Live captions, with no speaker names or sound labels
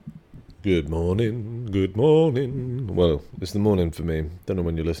Good morning, good morning. Well, it's the morning for me. Don't know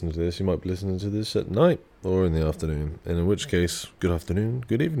when you're listening to this. You might be listening to this at night or in the afternoon. And in which case, good afternoon,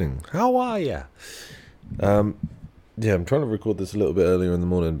 good evening. How are ya? Yeah, I'm trying to record this a little bit earlier in the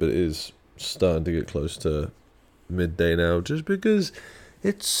morning, but it is starting to get close to midday now, just because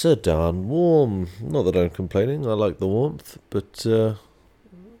it's so darn warm. Not that I'm complaining. I like the warmth, but I'd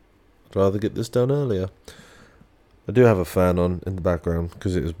rather get this done earlier. I do have a fan on in the background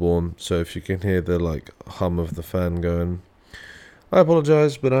because it is warm, so if you can hear the hum of the fan going, I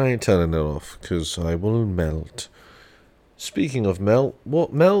apologise, but I ain't turning it off because I will melt. Speaking of melt,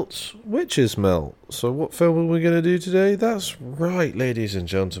 what melts? Witches melt. So what film are we going to do today? That's right, ladies and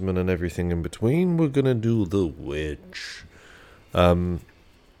gentlemen and everything in between, we're going to do The Witch. Robert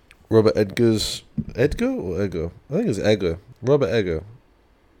Edgar's... Edgar or Egger? I think it's Egger. Robert Egger.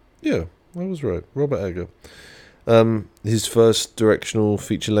 Yeah, I was right. Robert Egger. His first directional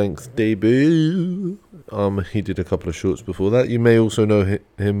feature-length debut. He did a couple of shorts before that. You may also know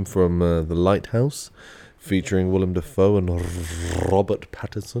him from The Lighthouse, featuring Willem Dafoe and Robert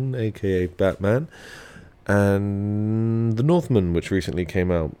Pattinson, aka Batman, and The Northman, which recently came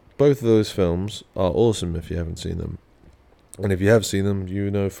out. Both of those films are awesome if you haven't seen them. And if you have seen them,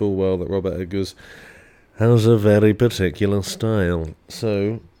 you know full well that Robert Eggers has a very particular style.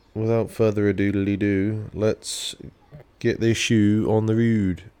 So, without further ado, let's get this shoe on the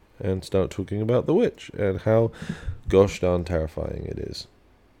road and start talking about The Witch and how gosh darn terrifying it is.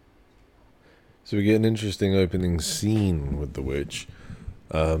 So we get an interesting opening scene with The Witch.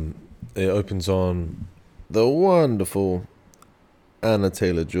 It opens on the wonderful Anya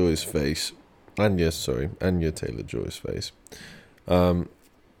Taylor-Joy's face. Anya Taylor-Joy's face.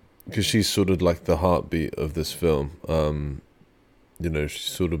 Because she's sort of like the heartbeat of this film. She's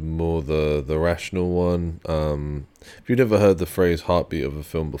sort of more the rational one. If you've never heard the phrase heartbeat of a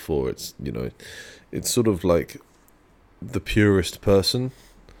film before, it's sort of like the purest person.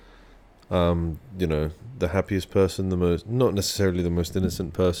 The happiest person, not necessarily the most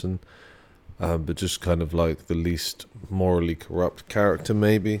innocent person, but just kind of like the least morally corrupt character,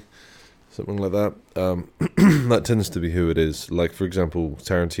 maybe. Something like that. That tends to be who it is. Like, for example,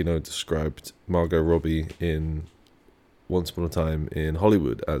 Tarantino described Margot Robbie in Once Upon a Time in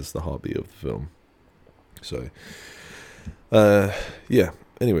Hollywood as the heartbeat of the film. So, yeah.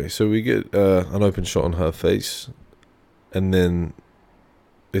 Anyway, so we get an open shot on her face, and then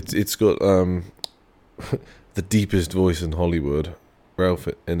it's got the deepest voice in Hollywood, Ralph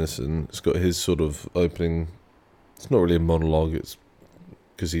Ineson. It's got his sort of opening. It's not really a monologue. It's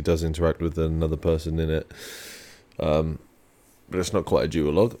because he does interact with another person in it, but it's not quite a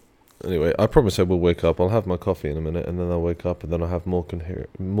duologue. Anyway, I promise I will wake up. I'll have my coffee in a minute, and then I'll wake up, and then I'll have more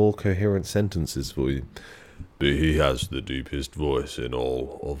coherent sentences for you. He has the deepest voice in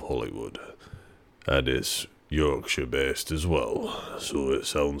all of Hollywood, and it's Yorkshire-based as well, so it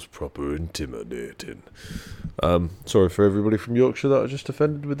sounds proper intimidating. Sorry for everybody from Yorkshire that I just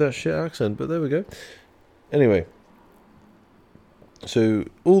offended with that shit accent, but there we go. Anyway, so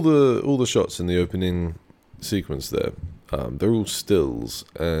all the shots in the opening sequence there, they're all stills,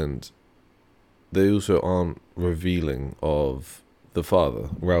 and they also aren't revealing of the father,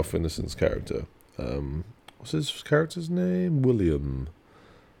 Ralph Ineson's character. What's his character's name? William.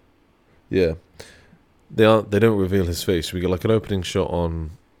 Yeah. They don't reveal his face. We get like an opening shot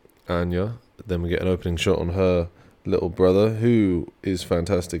on Anya, then we get an opening shot on her little brother, who is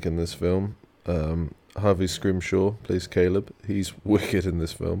fantastic in this film. Harvey Scrimshaw plays Caleb. He's wicked in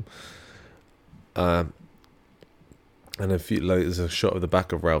this film. And I feel like there's a shot of the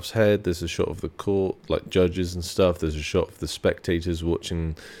back of Ralph's head. There's a shot of the court, like judges and stuff. There's a shot of the spectators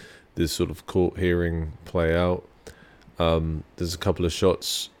watching this sort of court hearing play out. There's a couple of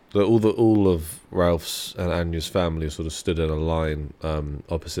shots. All of Ralph's and Anya's family sort of stood in a line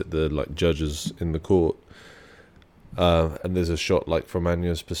opposite the judges in the court. And there's a shot from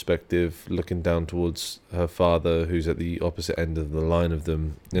Anya's perspective, looking down towards her father, who's at the opposite end of the line of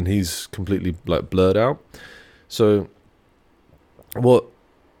them, and he's completely blurred out. So what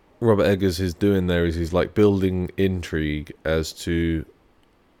Robert Eggers is doing there is he's building intrigue as to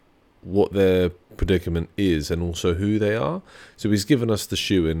what their predicament is and also who they are. So he's given us the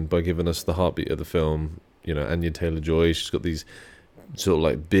shoe-in by giving us the heartbeat of the film. Anya Taylor-Joy, she's got these sort of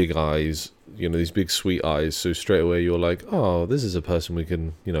like big eyes, you know, these big sweet eyes. So straight away you're like, oh, this is a person we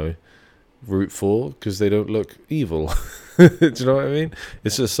can, you know, root for because they don't look evil. Do you know what I mean?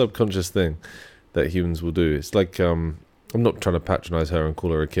 It's a subconscious thing that humans will do. It's like, I'm not trying to patronize her and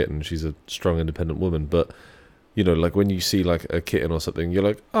call her a kitten. She's a strong, independent woman. But, you know, like when you see like a kitten or something, you're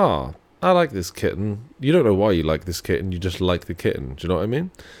like, ah, I like this kitten. You don't know why you like this kitten. You just like the kitten. Do you know what I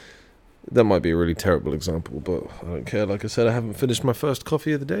mean? That might be a really terrible example, but I don't care. Like I said, I haven't finished my first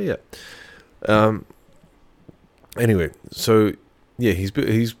coffee of the day yet. Anyway, so yeah,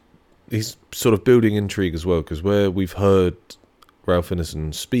 he's sort of building intrigue as well, because where we've heard Ralph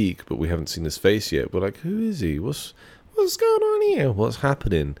Ineson speak, but we haven't seen his face yet. We're like, who is he? What's going on here? What's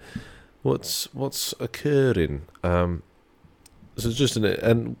happening? What's occurring? So it's just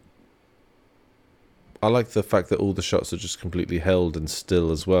and I like the fact that all the shots are just completely held and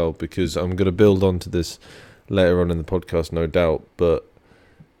still as well, because I'm going to build onto this later on in the podcast, no doubt. But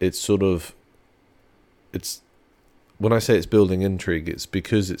it's when I say it's building intrigue, it's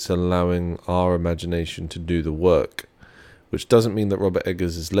because it's allowing our imagination to do the work, which doesn't mean that Robert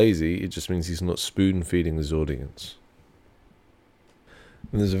Eggers is lazy. It just means he's not spoon-feeding his audience.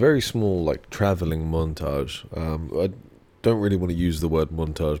 And there's a very small, like, traveling montage. I don't really want to use the word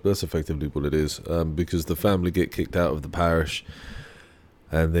montage, but that's effectively what it is, because the family get kicked out of the parish,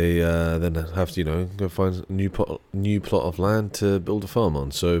 and they then have to, go find a new plot of land to build a farm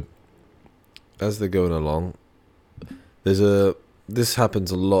on. So as they're going along, this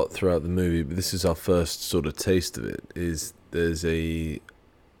happens a lot throughout the movie, but this is our first sort of taste of it. There's a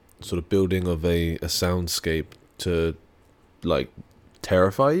sort of building of a soundscape to, like,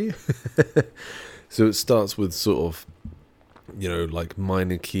 terrify you. So it starts with sort of, like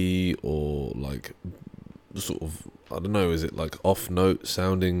minor key, or like sort of, I don't know, is it like off note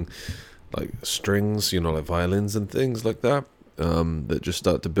sounding like strings, like violins and things like that, that just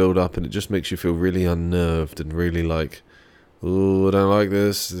start to build up, and it just makes you feel really unnerved and really like, oh, I don't like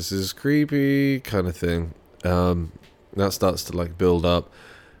this is creepy kind of thing. That starts to like build up,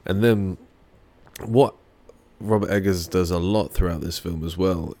 and then what Robert Eggers does a lot throughout this film as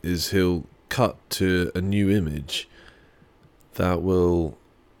well is he'll cut to a new image that will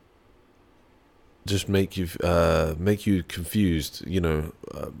just make you confused. You're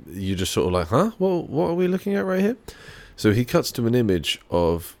just sort of like, huh? Well, what are we looking at right here? So he cuts to an image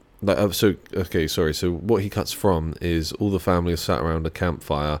of like, so what he cuts from is all the family are sat around a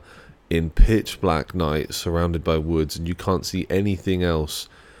campfire in pitch black night, surrounded by woods, and you can't see anything else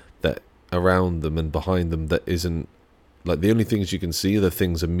that around them and behind them that isn't, like, the only things you can see are the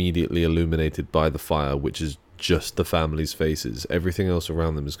things immediately illuminated by the fire, which is just the family's faces. Everything else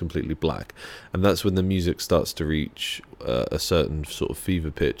around them is completely black, and that's when the music starts to reach a certain sort of fever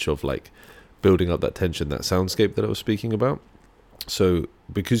pitch of like building up that tension, that soundscape that I was speaking about. So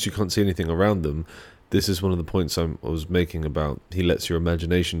because you can't see anything around them, this is one of the points I was making about he lets your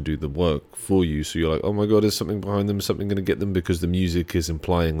imagination do the work for you. So you're like, oh my god, is something behind them? Is something going to get them? Because the music is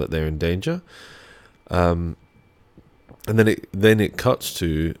implying that they're in danger. And then it cuts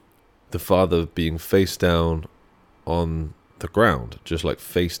to the father being face down on the ground, just like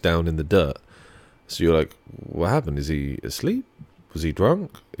face down in the dirt. So you're like, what happened? Is he asleep? Was he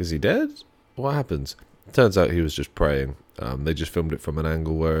drunk? Is he dead? What happens? Turns out he was just praying. They just filmed it from an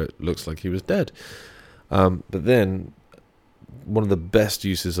angle where it looks like he was dead. But then, one of the best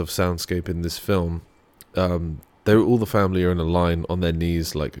uses of soundscape in this film, all the family are in a line on their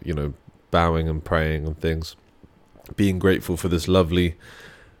knees, like, bowing and praying and things, being grateful for this lovely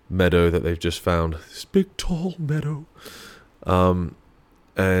meadow that they've just found, this big tall meadow.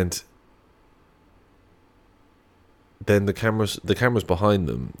 And then the camera's behind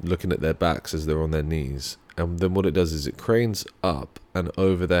them, looking at their backs as they're on their knees. And then what it does is it cranes up and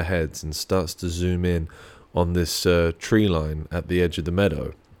over their heads and starts to zoom in on this tree line at the edge of the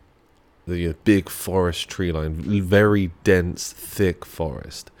meadow. The big forest tree line, very dense, thick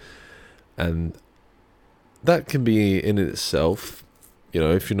forest. And that can be in itself,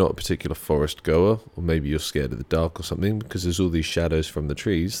 if you're not a particular forest goer, or maybe you're scared of the dark or something, because there's all these shadows from the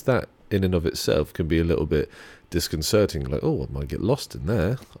trees, that in and of itself can be a little bit disconcerting. Like, oh, I might get lost in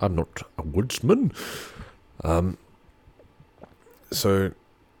there. I'm not a woodsman. But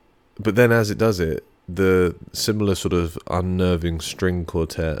then as it does it, the similar sort of unnerving string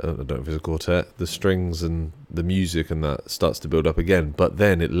quartet, I don't know if it's a quartet, the strings and the music and that starts to build up again, but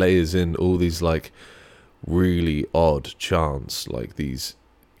then it layers in all these like really odd chants, like these,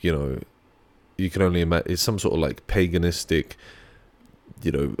 you can only imagine, it's some sort of like paganistic,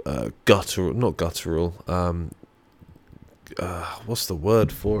 guttural, not guttural, what's the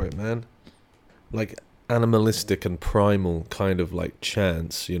word for it, man? Like animalistic and primal kind of like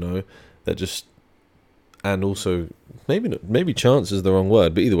chants, that just, and also maybe chants is the wrong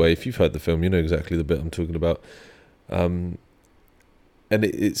word, but either way, if you've heard the film, you know exactly the bit I'm talking about. And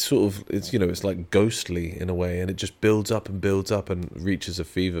it's sort of, it's like ghostly in a way, and it just builds up and reaches a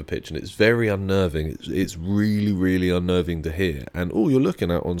fever pitch, and it's very unnerving. It's really, really unnerving to hear, and all you're looking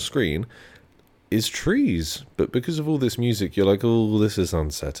at on screen is trees, but because of all this music, you're like, oh, this is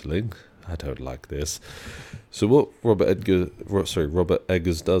unsettling. I don't like this. So what Robert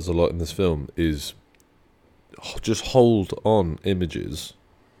Eggers does a lot in this film is just hold on images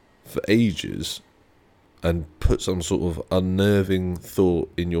for ages and put some sort of unnerving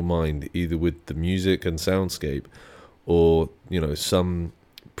thought in your mind, either with the music and soundscape or, some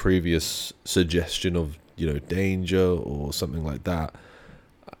previous suggestion of, danger or something like that,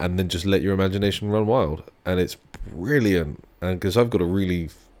 and then just let your imagination run wild. And it's brilliant. And because I've got a really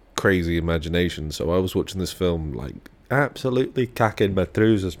crazy imagination, so I was watching this film like absolutely cacking my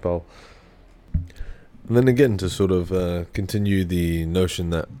trousers, Paul. And then again, to sort of continue the notion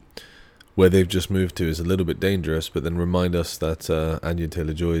that where they've just moved to is a little bit dangerous, but then remind us that Anya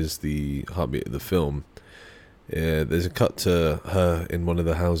Taylor-Joy is the heartbeat of the film. There's a cut to her in one of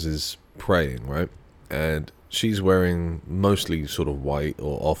the houses praying, right? And she's wearing mostly sort of white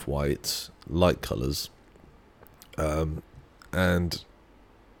or off-whites, light colours. And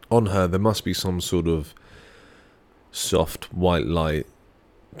on her, there must be some sort of soft white light,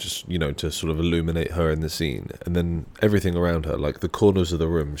 just, to sort of illuminate her in the scene. And then everything around her, like the corners of the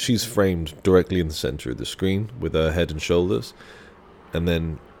room, she's framed directly in the centre of the screen with her head and shoulders. And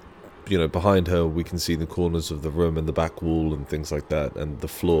then, behind her, we can see the corners of the room and the back wall and things like that, and the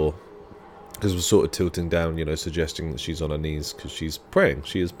floor, because we're sort of tilting down, suggesting that she's on her knees because she's praying.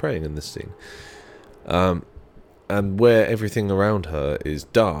 She is praying in this scene. And where everything around her is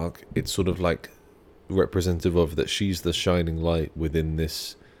dark, it's sort of like representative of that she's the shining light within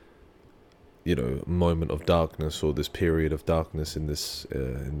this, moment of darkness, or this period of darkness in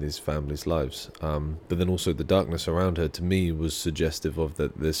these families' lives. But then also the darkness around her, to me, was suggestive of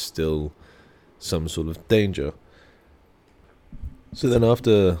that there's still some sort of danger. So then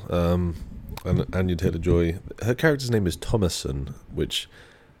after Anya Taylor-Joy, her character's name is Thomason, which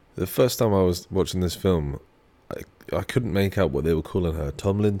the first time I was watching this film, I couldn't make out what they were calling her.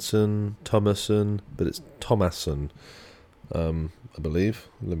 Tomlinson, Thomason, but it's Thomason, I believe.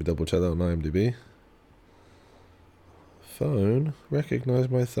 Let me double check that on IMDb. Phone, recognise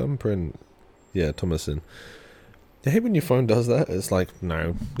my thumbprint. Yeah, Thomason. I hate when your phone does that. It's like,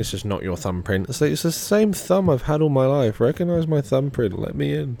 no, this is not your thumbprint. It's like, it's the same thumb I've had all my life. Recognise my thumbprint. Let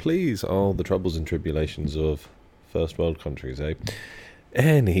me in, please. Oh, the troubles and tribulations of first world countries, eh?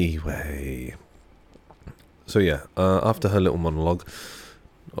 Anyway. So yeah, after her little monologue,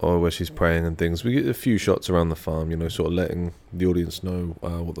 or where she's praying and things, we get a few shots around the farm, sort of letting the audience know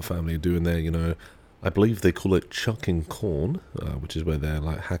what the family are doing there, I believe they call it chucking corn, which is where they're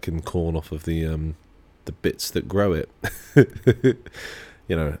like hacking corn off of the bits that grow it, and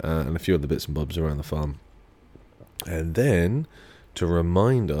a few other bits and bobs around the farm. And then, to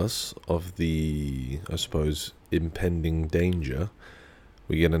remind us of the, I suppose, impending danger,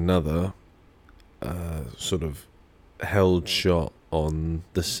 we get another sort of held shot on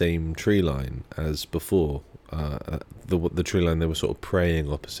the same tree line as before, the tree line they were sort of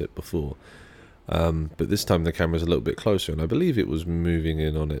praying opposite before, but this time the camera's a little bit closer, and I believe it was moving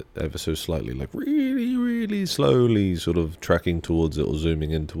in on it ever so slightly, like really, really slowly, sort of tracking towards it or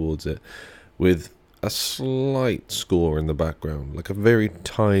zooming in towards it, with a slight score in the background, like a very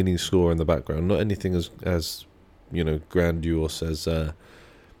tiny score in the background, not anything as grandiose as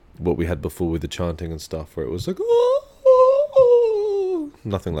what we had before with the chanting and stuff, where it was like, oh,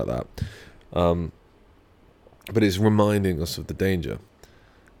 nothing like that. But it's reminding us of the danger.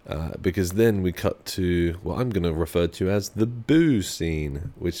 Because then we cut to what I'm going to refer to as the boo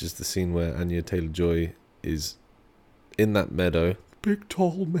scene, which is the scene where Anya Taylor-Joy is in that meadow, big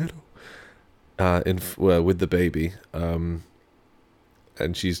tall meadow, with the baby, and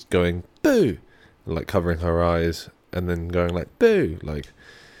she's going boo, like covering her eyes, and then going like boo, like,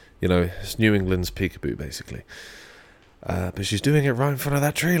 it's New England's peekaboo, basically. But she's doing it right in front of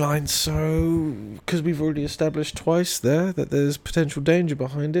that tree line, so, because we've already established twice there that there's potential danger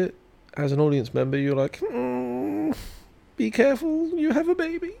behind it, as an audience member, you're like, be careful, you have a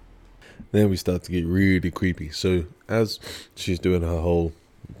baby. Then we start to get really creepy. So, as she's doing her whole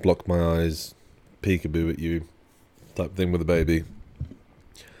block my eyes, peekaboo at you type thing with the baby,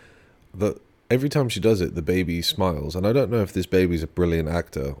 every time she does it, the baby smiles. And I don't know if this baby's a brilliant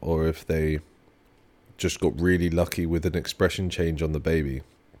actor or if they just got really lucky with an expression change on the baby.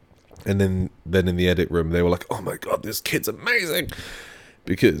 And then in the edit room, they were like, oh my God, this kid's amazing.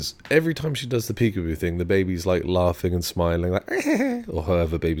 Because every time she does the peekaboo thing, the baby's like laughing and smiling, like, or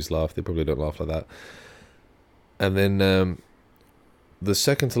however babies laugh. They probably don't laugh like that. And then the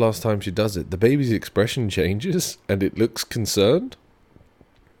second to last time she does it, the baby's expression changes and it looks concerned,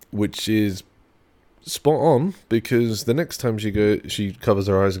 which is spot on, because the next time she covers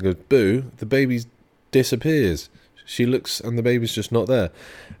her eyes and goes boo, the baby disappears. She looks, and the baby's just not there.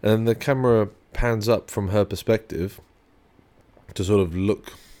 And the camera pans up from her perspective to sort of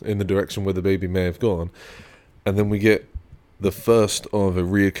look in the direction where the baby may have gone. And then we get the first of a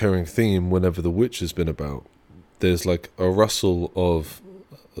reoccurring theme whenever the witch has been about. There's like a rustle of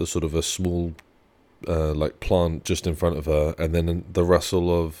a sort of a small like plant just in front of her, and then the rustle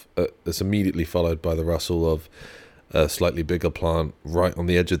of it's immediately followed by the rustle of a slightly bigger plant right on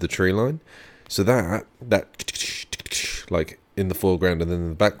the edge of the tree line. So that like in the foreground and then in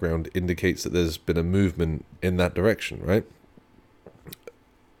the background indicates that there's been a movement in that direction, right?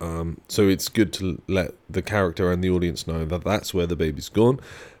 So it's good to let the character and the audience know that that's where the baby's gone,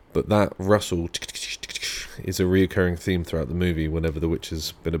 but that rustle is a reoccurring theme throughout the movie. Whenever the witch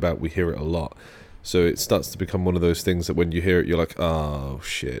has been about, we hear it a lot. So it starts to become one of those things that when you hear it, you're like, oh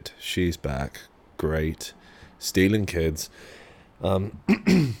shit, she's back. Great. Stealing kids.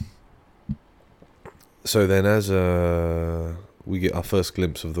 So then as we get our first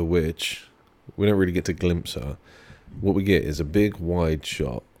glimpse of the witch, we don't really get to glimpse her. What we get is a big wide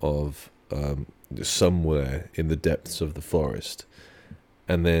shot of somewhere in the depths of the forest.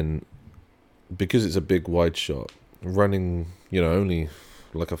 And then, because it's a big wide shot, running, only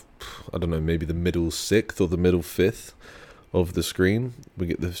like I don't know, maybe the middle sixth or the middle fifth of the screen, we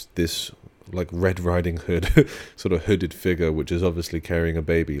get this like Red Riding Hood sort of hooded figure, which is obviously carrying a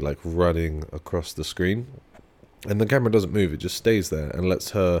baby, like running across the screen. And the camera doesn't move, it just stays there and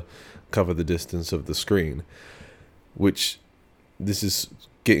lets her cover the distance of the screen. Which, this is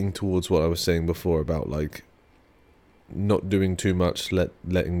getting towards what I was saying before about like not doing too much,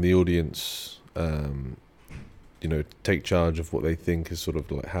 letting the audience take charge of what they think is sort of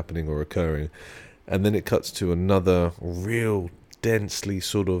like happening or occurring. And then it cuts to another real densely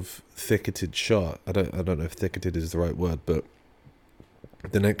sort of thicketed shot. I don't know if thicketed is the right word, but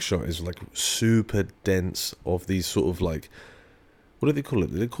the next shot is like super dense of these sort of like, what do they call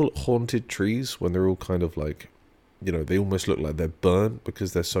it? Do they call it haunted trees when they're all kind of like, they almost look like they're burnt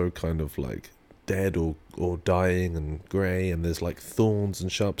because they're so kind of like dead or dying and grey, and there's like thorns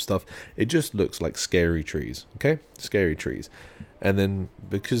and sharp stuff. It just looks like scary trees, okay? Scary trees. And then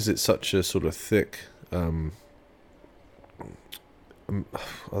because it's such a sort of thick, I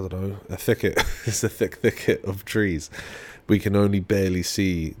don't know, a thicket, it's a thick thicket of trees, we can only barely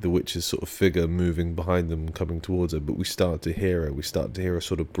see the witch's sort of figure moving behind them, coming towards her, but we start to hear her. We start to hear her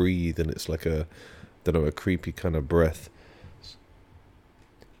sort of breathe, and it's like a creepy kind of breath.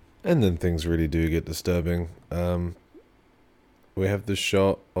 And then things really do get disturbing. We have the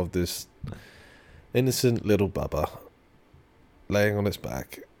shot of this innocent little bubba laying on its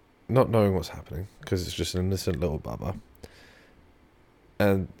back, not knowing what's happening, because it's just an innocent little bubba.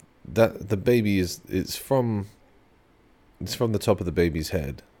 And that the baby it's from the top of the baby's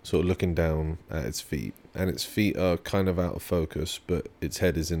head, sort of looking down at its feet, and its feet are kind of out of focus, but its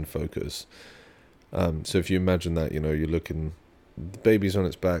head is in focus. So if you imagine that, you're looking, the baby's on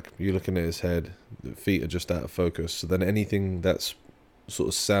its back, you're looking at its head, the feet are just out of focus. So then anything that's sort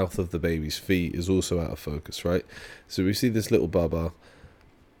of south of the baby's feet is also out of focus, right? So we see this little bubba,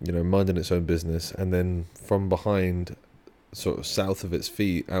 minding its own business, and then from behind, sort of south of its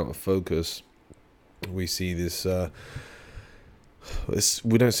feet, out of focus, we see this,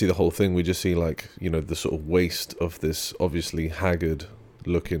 we don't see the whole thing, we just see like, the sort of waist of this obviously haggard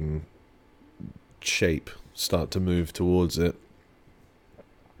looking shape start to move towards it,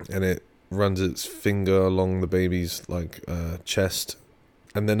 and it runs its finger along the baby's like chest,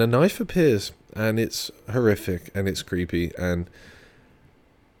 and then a knife appears, and it's horrific and it's creepy, and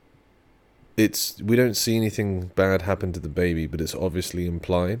we don't see anything bad happen to the baby, but it's obviously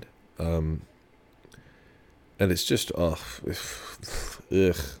implied, and it's just ugh,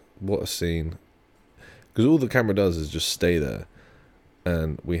 what a scene, because all the camera does is just stay there.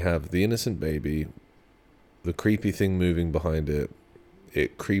 And we have the innocent baby, the creepy thing moving behind it.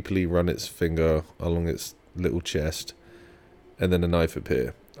 It creepily run its finger along its little chest, and then a knife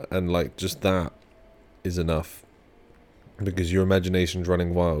appear. And like just that is enough, because your imagination's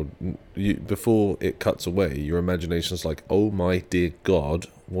running wild. Before it cuts away, your imagination's like, oh my dear God,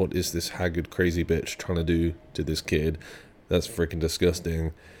 what is this haggard crazy bitch trying to do to this kid? That's freaking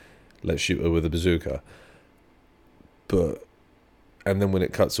disgusting. Let's shoot her with a bazooka. And then when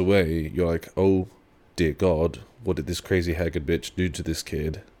it cuts away, you're like, oh, dear God, what did this crazy haggard bitch do to this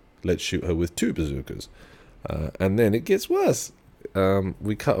kid? Let's shoot her with 2 bazookas. And then it gets worse.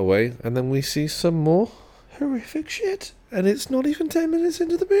 We cut away, and then we see some more horrific shit. And it's not even 10 minutes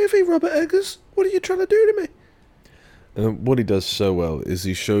into the movie, Robert Eggers. What are you trying to do to me? And what he does so well is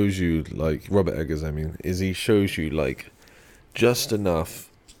he shows you, like, Robert Eggers, he shows you, like, just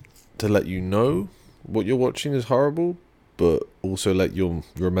enough to let you know what you're watching is horrible, but also let your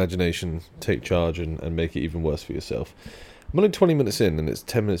imagination take charge and make it even worse for yourself. I'm only 20 minutes in, and it's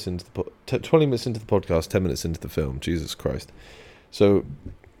 10 minutes into the 20 minutes into the podcast, 10 minutes into the film. Jesus Christ. So,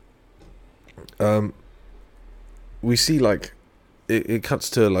 we see, like, it cuts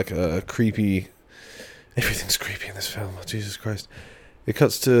to, like, a creepy... Everything's creepy in this film. Oh, Jesus Christ. It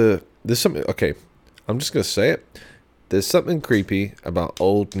cuts to... There's something... Okay, I'm just going to say it. There's something creepy about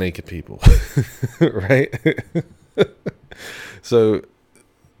old naked people. Right? So,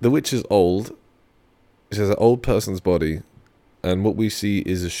 the witch is old. She has an old person's body. And what we see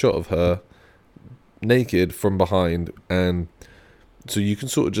is a shot of her naked from behind. And so you can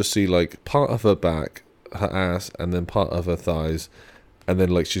sort of just see, like, part of her back, her ass, and then part of her thighs. And then,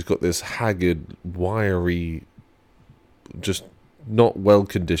 like, she's got this haggard, wiry, just not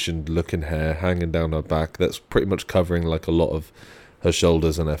well-conditioned looking hair hanging down her back. That's pretty much covering, like, a lot of her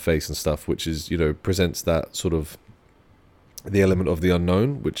shoulders and her face and stuff, which is, you know, presents that sort of the element of the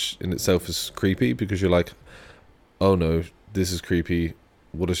unknown, which in itself is creepy because you're like, oh no, this is creepy.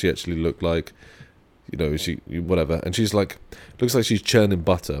 What does she actually look like? You know, she, whatever. And she's like, looks like she's churning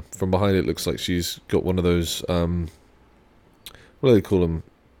butter. From behind it looks like she's got one of those, what do they call them?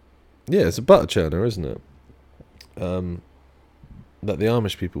 Yeah, it's a butter churner, isn't it? That the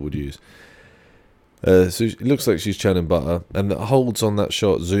Amish people would use. So it looks like she's churning butter, and it holds on that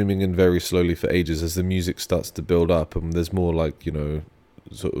shot, zooming in very slowly for ages as the music starts to build up, and there's more, like, you know,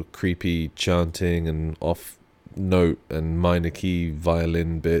 sort of creepy chanting and off note and minor key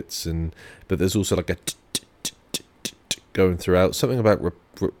violin bits, but there's also like a going throughout, something about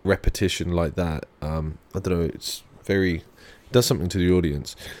repetition like that. I don't know, it's very, does something to the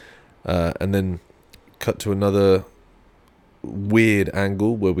audience. And then cut to another weird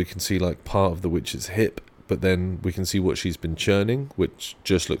angle where we can see, like, part of the witch's hip, but then we can see what she's been churning, which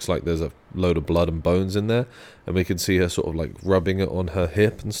just looks like there's a load of blood and bones in there, and we can see her sort of like rubbing it on her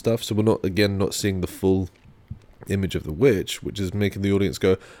hip and stuff. So we're not seeing the full image of the witch, which is making the audience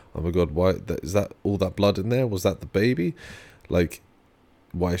go, oh my god, why is that all that blood in there? Was that the baby? Like,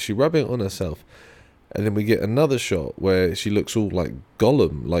 why is she rubbing it on herself? And then we get another shot where she looks all like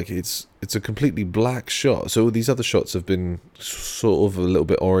Gollum, like it's a completely black shot. So these other shots have been sort of a little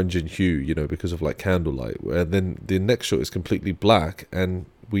bit orange in hue, you know, because of like candlelight. Where then the next shot is completely black, and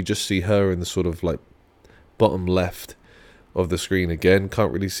we just see her in the sort of like bottom left of the screen again.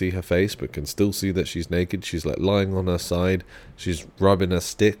 Can't really see her face, but can still see that she's naked. She's like lying on her side. She's rubbing a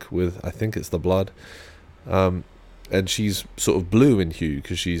stick with, I think it's the blood. And she's sort of blue in hue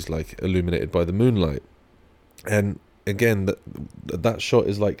because she's like illuminated by the moonlight. And again, that shot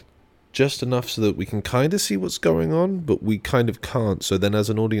is like just enough so that we can kind of see what's going on, but we kind of can't. So then as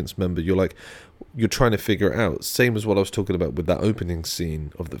an audience member, you're trying to figure it out. Same as what I was talking about with that opening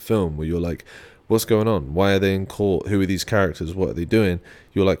scene of the film, where you're like, what's going on? Why are they in court? Who are these characters? What are they doing?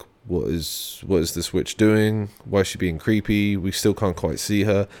 You're like, what is this witch doing? Why is she being creepy? We still can't quite see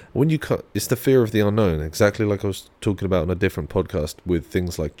her. When you can't, it's the fear of the unknown, exactly like I was talking about on a different podcast with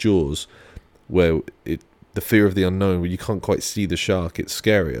things like Jaws, where the fear of the unknown, where you can't quite see the shark, it's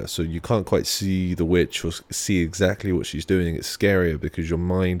scarier. So you can't quite see the witch or see exactly what she's doing. It's scarier because your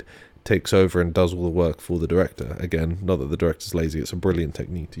mind takes over and does all the work for the director. Again, not that the director's lazy, it's a brilliant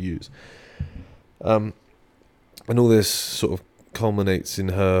technique to use. And all this sort of culminates in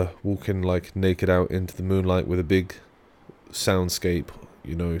her walking like naked out into the moonlight with a big soundscape,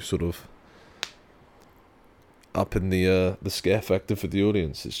 you know, sort of up in the scare factor for the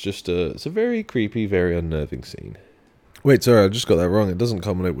audience. It's just it's a very creepy, very unnerving scene. Wait, sorry, I just got that wrong. It doesn't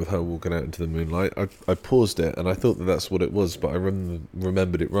culminate with her walking out into the moonlight. I paused it and I thought that's what it was, but I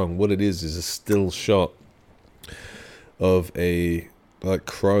remembered it wrong. What it is a still shot of a like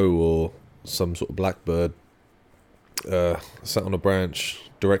crow or some sort of blackbird sat on a branch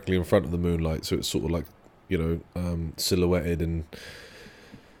directly in front of the moonlight, so it's sort of like, you know, silhouetted and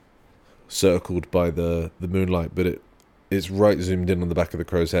circled by the moonlight, but it's right zoomed in on the back of the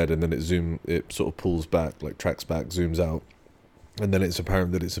crow's head, and then it sort of pulls back, like tracks back, zooms out, and then it's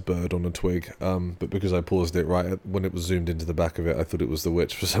apparent that it's a bird on a twig, but because I paused it right when it was zoomed into the back of it, I thought it was the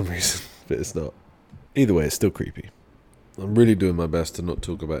witch for some reason, but it's not. Either way, it's still creepy. I'm really doing my best to not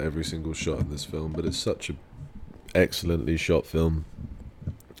talk about every single shot in this film, but it's such a excellently shot film.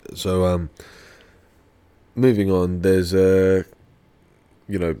 So moving on, there's a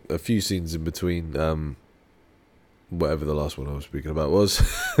few scenes in between whatever the last one I was speaking about was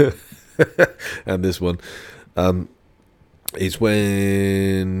and this one is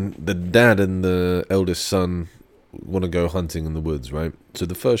when the dad and the eldest son want to go hunting in the woods, right? So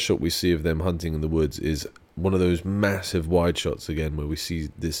the first shot we see of them hunting in the woods is one of those massive wide shots again, where we see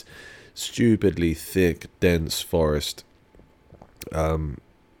this stupidly thick, dense forest. And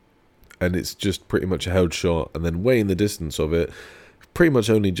it's just pretty much a held shot, and then way in the distance of it, pretty much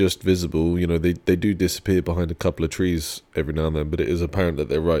only just visible. You know, they do disappear behind a couple of trees every now and then, but it is apparent that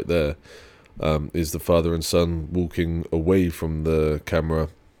they're right there. Is the father and son walking away from the camera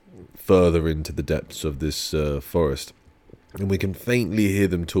further into the depths of this forest, and we can faintly hear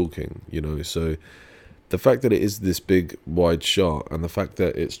them talking, you know. So the fact that it is this big wide shot, and the fact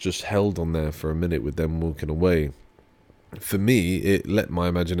that it's just held on there for a minute with them walking away, for me it let my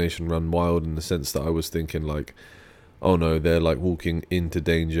imagination run wild, in the sense that I was thinking like, oh no, they're like walking into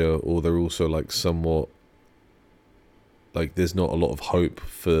danger, or they're also like somewhat like there's not a lot of hope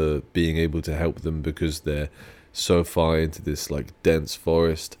for being able to help them because they're so far into this like dense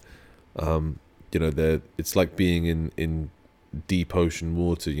forest. You know, it's like being in deep ocean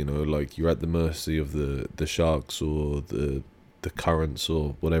water, you know, like you're at the mercy of the sharks or the currents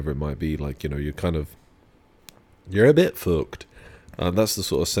or whatever it might be. Like, you know, you're a bit fucked. That's the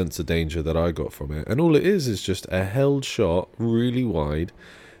sort of sense of danger that I got from it. And all it is just a held shot, really wide,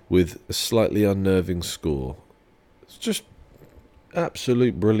 with a slightly unnerving score. It's just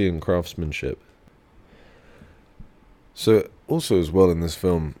absolute brilliant craftsmanship. So also as well in this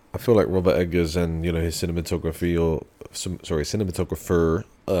film, I feel like Robert Eggers and, you know, his cinematographer,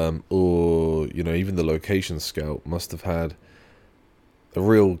 or, you know, even the location scout must have had a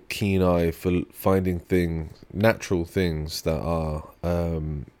real keen eye for finding natural things that are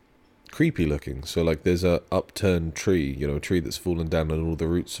creepy looking. So like there's a upturned tree, you know, a tree that's fallen down and all the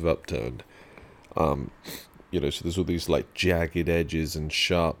roots have upturned. You know, so there's all these like jagged edges and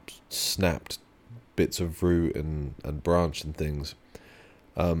sharp snapped bits of root and branch and things.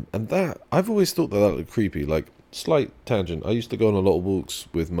 And that, I've always thought that looked creepy. Like, slight tangent, I used to go on a lot of walks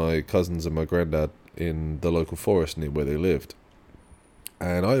with my cousins and my granddad in the local forest near where they lived.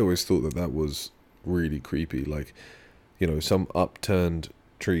 And I always thought that was really creepy. Like, you know, some upturned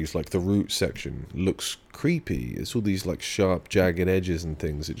trees, like the root section, looks creepy. It's all these like sharp, jagged edges and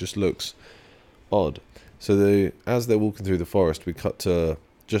things. It just looks odd. So as they're walking through the forest, we cut to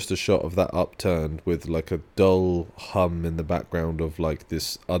just a shot of that upturned with like a dull hum in the background of like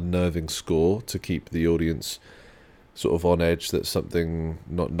this unnerving score to keep the audience sort of on edge that something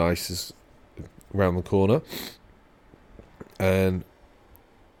not nice is around the corner. And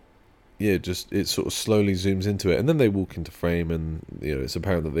yeah, just it sort of slowly zooms into it, and then they walk into frame, and you know, it's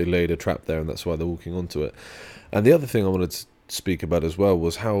apparent that they laid a trap there, and that's why they're walking onto it. And the other thing I wanted to speak about as well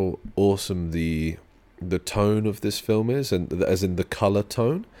was how awesome the tone of this film is, and as in the color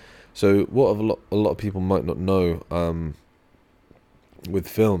tone. So what a lot of people might not know with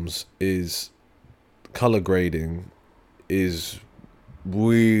films is color grading is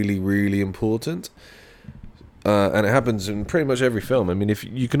really, really important. And it happens in pretty much every film. I mean, if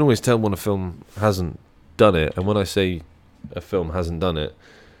you can always tell when a film hasn't done it, and when I say a film hasn't done it,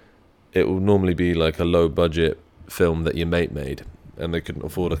 it will normally be like a low budget film that your mate made and they couldn't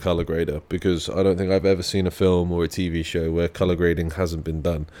afford a color grader, because I don't think I've ever seen a film or a TV show where color grading hasn't been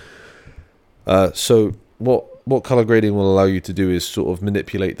done. So what color grading will allow you to do is sort of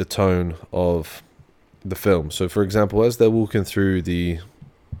manipulate the tone of the film. So for example, as they're walking through the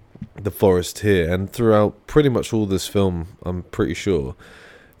forest here, and throughout pretty much all this film, I'm pretty sure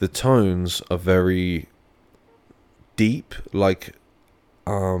the tones are very deep, like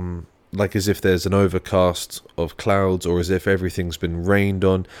as if there's an overcast of clouds, or as if everything's been rained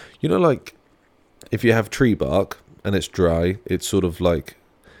on. You know, like if you have tree bark and it's dry, it's sort of like,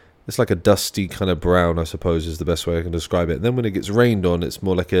 it's like a dusty kind of brown, I suppose is the best way I can describe it. And then when it gets rained on, it's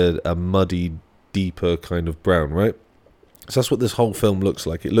more like a muddy, deeper kind of brown, right? So that's what this whole film looks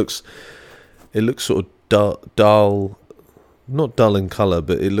like. It looks sort of dull, not dull in colour,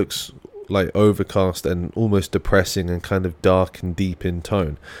 but it looks like overcast and almost depressing and kind of dark and deep in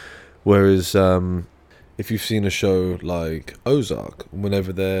tone. Whereas if you've seen a show like Ozark,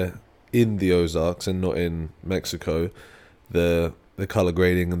 whenever they're in the Ozarks and not in Mexico, the colour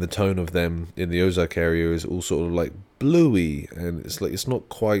grading and the tone of them in the Ozark area is all sort of like bluey, and it's like, it's not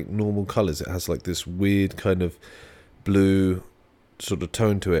quite normal colours. It has like this weird kind of blue sort of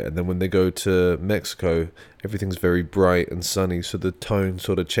tone to it, and then when they go to Mexico, everything's very bright and sunny, so the tone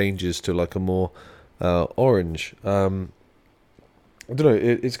sort of changes to like a more orange. I don't know,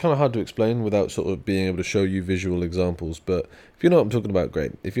 it's kind of hard to explain without sort of being able to show you visual examples, but if you know what I'm talking about,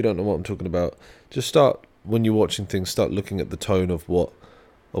 great. If you don't know what I'm talking about, just start, when you're watching things, start looking at the tone of what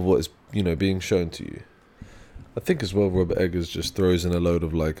is, you know, being shown to you. I think as well, Robert Eggers just throws in a load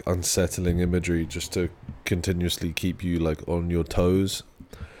of like unsettling imagery just to continuously keep you like on your toes.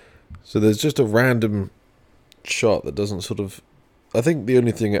 So there's just a random shot that doesn't sort of I think the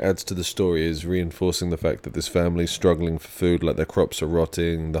only thing it adds to the story is reinforcing the fact that this family's struggling for food, like their crops are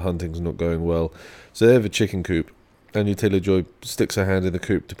rotting, the hunting's not going well. So they have a chicken coop. Anya Taylor-Joy sticks her hand in the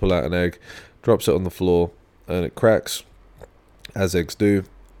coop to pull out an egg, drops it on the floor, and it cracks, as eggs do.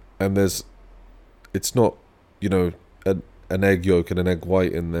 And it's not, an egg yolk and an egg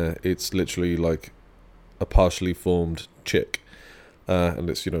white in there. It's literally like a partially formed chick. And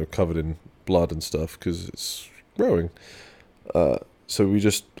it's, covered in blood and stuff because it's growing. So we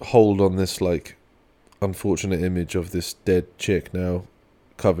just hold on this, like, unfortunate image of this dead chick now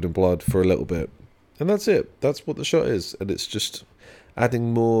covered in blood for a little bit. And that's it. That's what the shot is. And it's just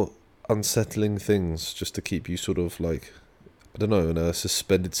adding more unsettling things just to keep you sort of like, I don't know, in a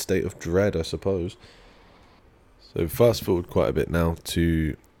suspended state of dread, I suppose. So fast forward quite a bit now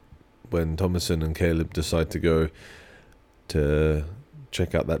to when Thomason and Caleb decide to go to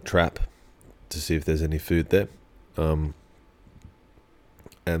check out that trap to see if there's any food there.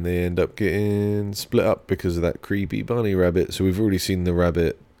 And they end up getting split up because of that creepy bunny rabbit. So we've already seen the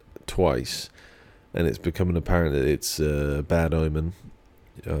rabbit twice, and it's becoming apparent that it's a bad omen.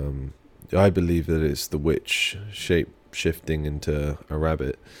 I believe that it's the witch shape shifting into a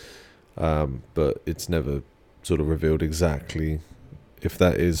rabbit, but it's never sort of revealed exactly if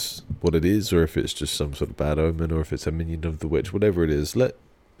that is what it is, or if it's just some sort of bad omen, or if it's a minion of the witch. Whatever it is, let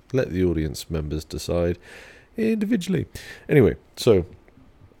the audience members decide individually. Anyway, so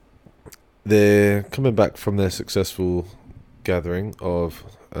they're coming back from their successful gathering of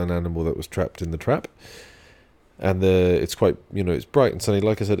an animal that was trapped in the trap, and it's quite, it's bright and sunny.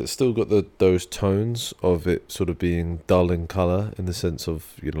 Like I said, it's still got those tones of it sort of being dull in colour, in the sense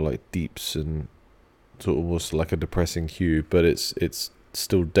of, like deeps and sort of almost like a depressing hue, but it's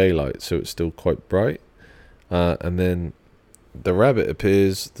still daylight, so it's still quite bright. And then the rabbit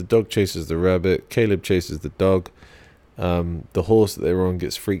appears, the dog chases the rabbit, Caleb chases the dog. The horse that they were on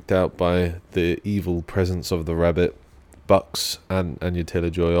gets freaked out by the evil presence of the rabbit, bucks and Anya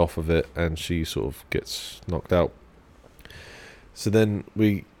Taylor-Joy off of it, and she sort of gets knocked out. So then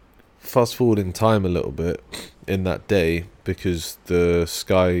we fast forward in time a little bit in that day, because the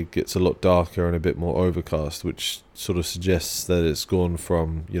sky gets a lot darker and a bit more overcast, which sort of suggests that it's gone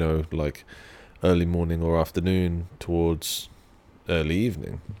from, like early morning or afternoon towards early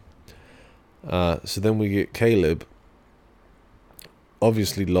evening. So then we get Caleb,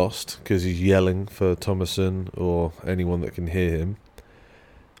 obviously lost because he's yelling for Thomason or anyone that can hear him,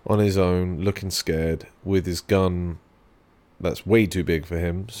 on his own, looking scared, with his gun that's way too big for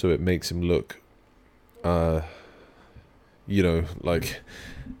him, so it makes him look like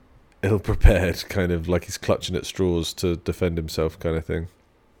ill-prepared, kind of like he's clutching at straws to defend himself, kind of thing.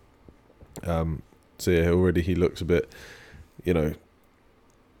 So yeah, already he looks a bit,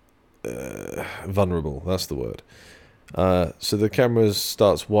 vulnerable, that's the word. So the camera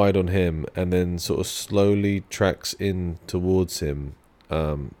starts wide on him and then sort of slowly tracks in towards him,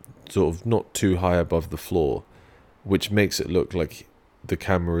 sort of not too high above the floor, which makes it look like the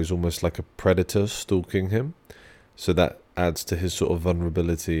camera is almost like a predator stalking him. So that adds to his sort of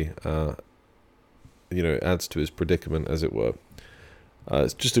vulnerability, adds to his predicament, as it were.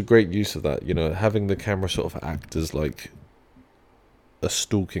 It's just a great use of that, having the camera sort of act as like a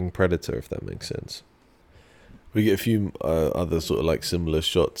stalking predator, if that makes sense. We get a few other sort of like similar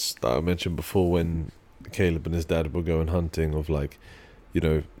shots that I mentioned before when Caleb and his dad were going hunting, of like,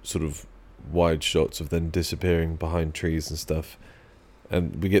 sort of wide shots of them disappearing behind trees and stuff.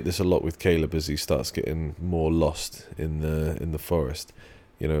 And we get this a lot with Caleb as he starts getting more lost in the forest.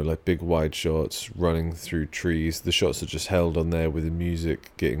 Like big wide shots running through trees. The shots are just held on there with the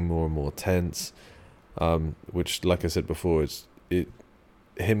music getting more and more tense. Which, like I said before,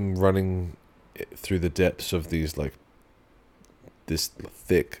 him running through the depths of these, like, this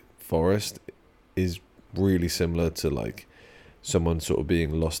thick forest is really similar to like someone sort of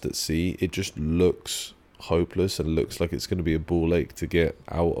being lost at sea. It just looks hopeless and looks like it's going to be a ball ache to get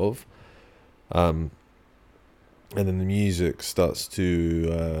out of. And then the music starts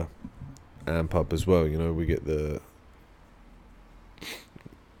to amp up as well. We get the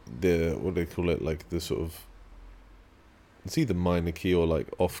what do they call it, like the sort of, it's either minor key or like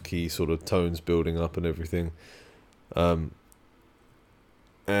off key sort of tones building up and everything. And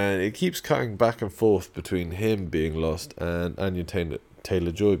it keeps cutting back and forth between him being lost and Anya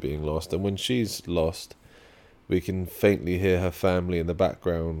Taylor-Joy being lost. And when she's lost, we can faintly hear her family in the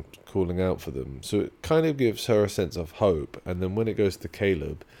background calling out for them. So it kind of gives her a sense of hope. And then when it goes to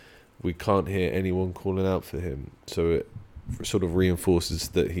Caleb, we can't hear anyone calling out for him. So it sort of reinforces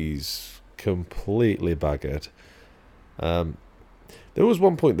that he's completely baggered. There was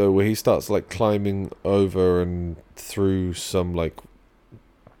one point though where he starts like climbing over and through some like,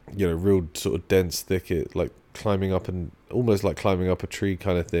 you know, real sort of dense thicket, like climbing up and almost like climbing up a tree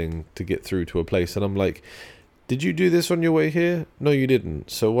kind of thing to get through to a place. And I'm like, did you do this on your way here? No, you didn't.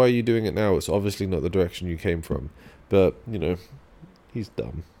 So why are you doing it now? It's obviously not the direction you came from. But, you know, he's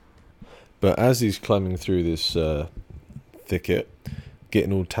dumb. But as he's climbing through this thicket,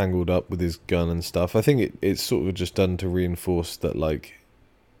 getting all tangled up with his gun and stuff, I think it's sort of just done to reinforce that, like,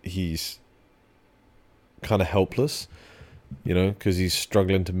 he's kind of helpless, you know, because he's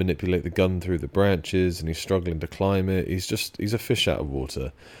struggling to manipulate the gun through the branches and he's struggling to climb it. He's a fish out of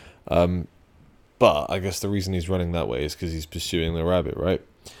water. But I guess the reason he's running that way is because he's pursuing the rabbit, right?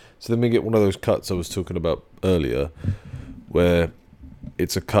 So then we get one of those cuts I was talking about earlier, where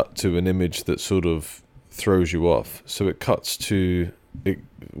it's a cut to an image that sort of throws you off. So it cuts to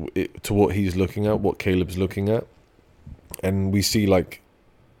to what he's looking at, what Caleb's looking at, and we see, like,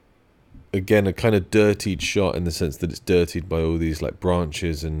 again, a kind of dirtied shot in the sense that it's dirtied by all these like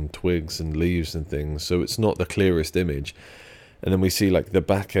branches and twigs and leaves and things. So it's not the clearest image. And then we see like the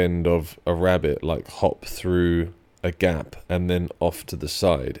back end of a rabbit like hop through a gap and then off to the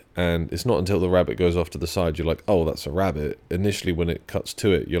side. And it's not until the rabbit goes off to the side you're like, oh, that's a rabbit. Initially, when it cuts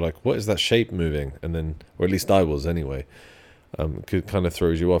to it, you're like, what is that shape moving? And then, or at least I was anyway. It kind of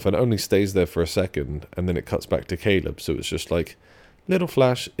throws you off, and it only stays there for a second, and then it cuts back to Caleb. So it's just like little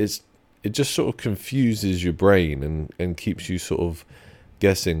flash. It just sort of confuses your brain and keeps you sort of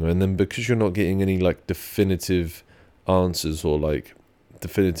guessing. And then because you're not getting any like definitive answers or like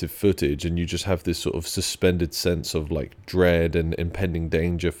definitive footage, and you just have this sort of suspended sense of like dread and impending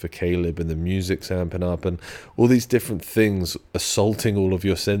danger for Caleb, and the music's amping up and all these different things assaulting all of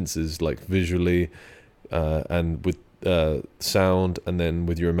your senses, like visually and with sound, and then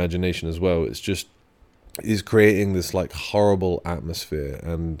with your imagination as well. Is creating this like horrible atmosphere,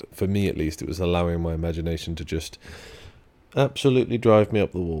 and for me at least, it was allowing my imagination to just absolutely drive me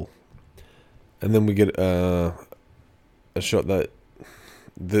up the wall. And then we get a shot that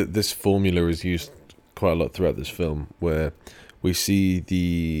this formula is used quite a lot throughout this film, where we see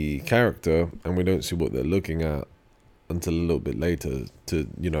the character and we don't see what they're looking at until a little bit later to,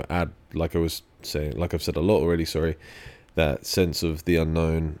 you know, add, like I was saying, like I've said a lot already, sorry, that sense of the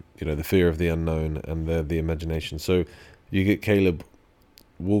unknown, you know, the fear of the unknown and the imagination. So you get Caleb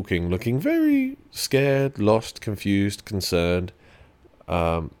walking, looking very scared, lost, confused, concerned.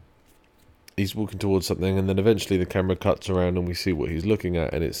 He's walking towards something, and then eventually the camera cuts around and we see what he's looking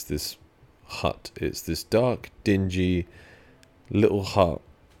at, and it's this hut. It's this dark, dingy little hut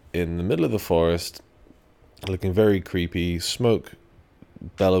in the middle of the forest, looking very creepy, smoke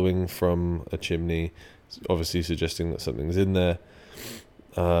bellowing from a chimney, obviously suggesting that something's in there,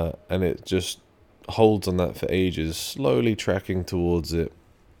 and it just holds on that for ages, slowly tracking towards it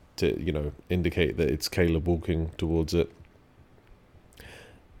to, you know, indicate that it's Caleb walking towards it.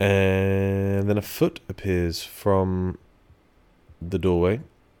 And then a foot appears from the doorway,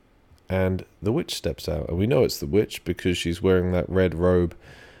 and the witch steps out, and we know it's the witch because she's wearing that red robe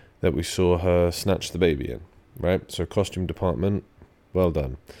that we saw her snatch the baby in, right? So costume department, well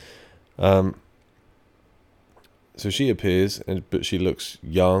done. So she appears, but she looks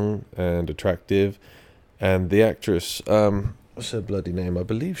young and attractive, and the actress, what's her bloody name? I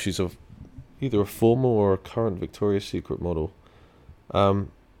believe she's either a former or a current Victoria's Secret model.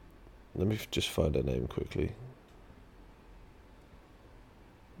 Let me just find her name quickly.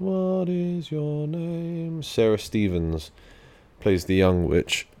 What is your name? Sarah Stevens plays the young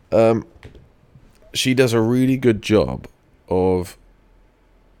witch. She does a really good job of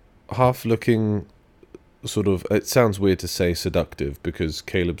half looking sort of, it sounds weird to say seductive because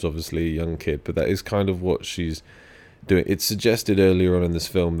Caleb's obviously a young kid, but that is kind of what she's doing. It's suggested earlier on in this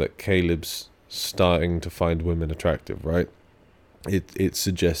film that Caleb's starting to find women attractive, right? It's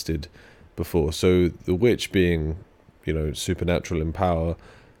suggested before. So the witch, being, you know, supernatural in power,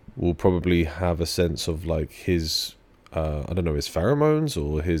 will probably have a sense of like his I don't know, his pheromones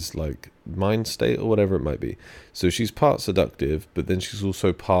or his like mind state or whatever it might be. So she's part seductive, but then she's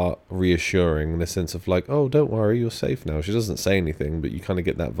also part reassuring in the sense of like, oh, don't worry, you're safe now. She doesn't say anything, but you kind of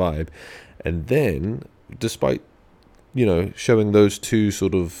get that vibe. And then, despite, you know, showing those two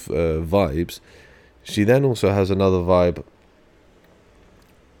sort of vibes, she then also has another vibe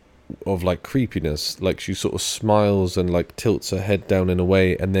of like creepiness. Like she sort of smiles and like tilts her head down in a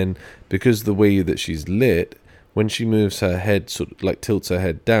way, and then because the way that she's lit, when she moves her head, sort of like tilts her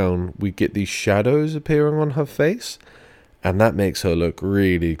head down, we get these shadows appearing on her face, and that makes her look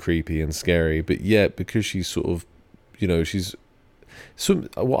really creepy and scary. But yet, because she's sort of, you know, she's, so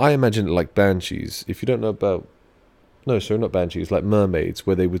well, I imagine it like banshees. If you don't know about no, sorry, not banshees, like mermaids,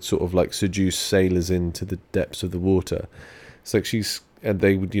 where they would sort of like seduce sailors into the depths of the water. It's like and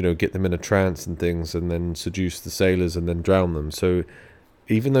they would, get them in a trance and things, and then seduce the sailors and then drown them. So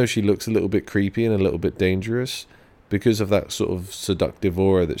even though she looks a little bit creepy and a little bit dangerous, because of that sort of seductive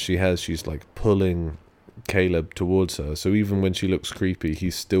aura that she has, she's like pulling Caleb towards her. So even when she looks creepy,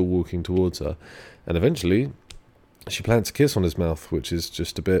 he's still walking towards her. And eventually, she plants a kiss on his mouth, which is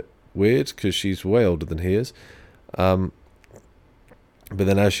just a bit weird because she's way older than he is. But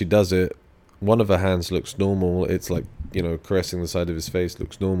then as she does it, one of her hands looks normal. It's like, caressing the side of his face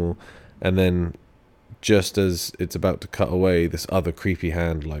looks normal. And then just as it's about to cut away, this other creepy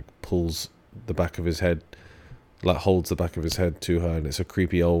hand like pulls the back of his head, like holds the back of his head to her, and it's a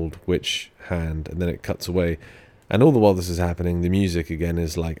creepy old witch hand, and then it cuts away. And all the while this is happening, the music again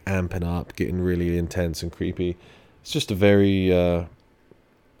is like amping up, getting really intense and creepy. It's just a very,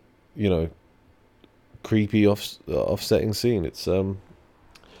 creepy offsetting scene.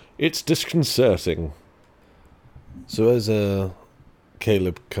 It's disconcerting. So as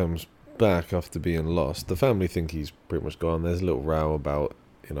Caleb comes back after being lost, the family think he's pretty much gone. There's a little row about,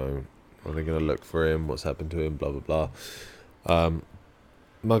 are they going to look for him? What's happened to him? Blah, blah, blah.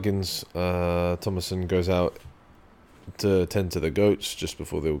 Muggins, Thomason goes out to tend to the goats just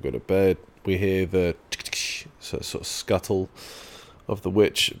before they all go to bed. We hear the sort of scuttle of the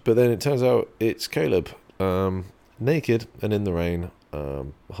witch, but then it turns out it's Caleb, naked and in the rain,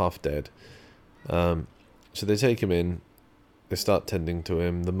 half dead. So they take him in, they start tending to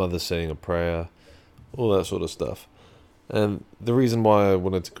him, the mother's saying a prayer, all that sort of stuff. And the reason why I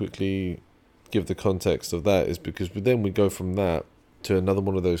wanted to quickly give the context of that is because then we go from that to another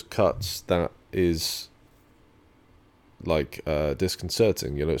one of those cuts that is like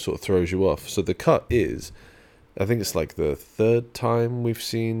disconcerting, it sort of throws you off. So the cut is, I think it's like the third time we've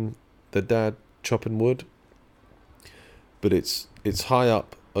seen the dad chopping wood, but it's high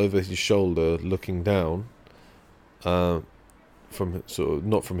up over his shoulder looking down, from sort of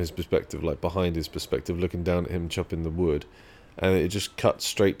not from his perspective, like behind his perspective, looking down at him chopping the wood, and it just cuts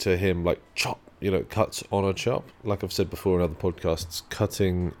straight to him like chop, cuts on a chop. Like I've said before in other podcasts,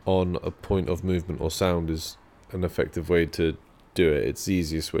 cutting on a point of movement or sound is an effective way to do it. It's the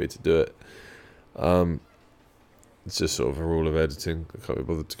easiest way to do it. It's just sort of a rule of editing. I can't be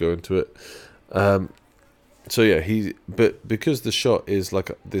bothered to go into it. So yeah, but because the shot is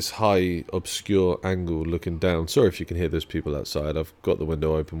like this high, obscure angle looking down. Sorry if you can hear those people outside. I've got the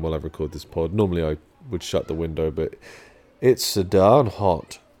window open while I record this pod. Normally I would shut the window, but it's so darn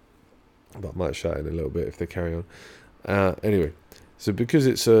hot. But I might shut in a little bit if they carry on. Anyway, so because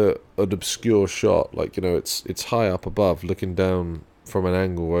it's an obscure shot, like it's high up above, looking down from an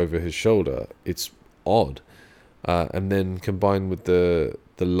angle over his shoulder. It's odd, and then combined with the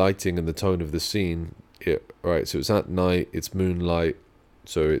lighting and the tone of the scene. Right, so it's at night, it's moonlight,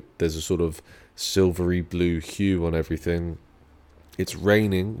 so there's a sort of silvery blue hue on everything. It's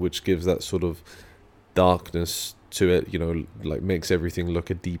raining, which gives that sort of darkness to it, like makes everything look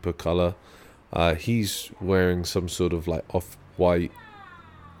a deeper colour. He's wearing some sort of like off-white,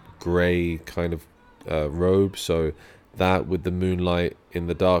 grey kind of robe, so that with the moonlight in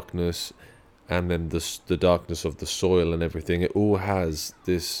the darkness, and then the darkness of the soil and everything, it all has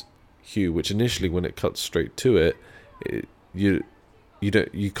this hue, which initially when it cuts straight to it, you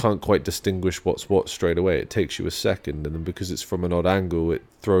can't quite distinguish what's what straight away. It takes you a second, and then because it's from an odd angle, it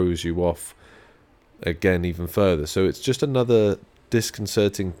throws you off again even further. So it's just another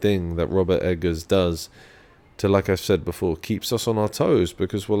disconcerting thing that Robert Eggers does to, like I've said before, keeps us on our toes,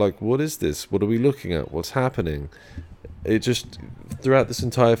 because we're like, what is this? What are we looking at? What's happening? It just, throughout this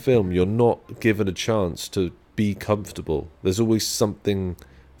entire film, you're not given a chance to be comfortable. There's always something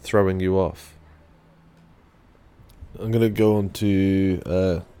throwing you off. I'm going to go on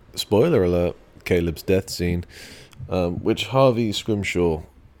to spoiler alert, Caleb's death scene, which Harvey Scrimshaw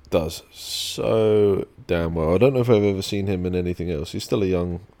does so damn well. I don't know if I've ever seen him in anything else. He's still a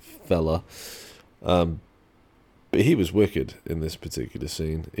young fella, but he was wicked in this particular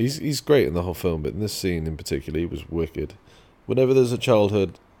scene. He's great in the whole film, but in this scene in particular, he was wicked. Whenever there's a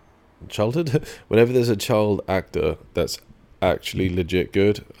whenever there's a child actor that's actually legit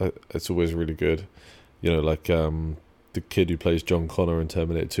good, it's always really good. Like the kid who plays John Connor in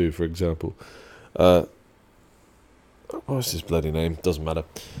Terminator 2, for example. What's his bloody name? Doesn't matter.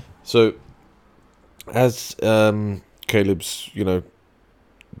 So, as Caleb's,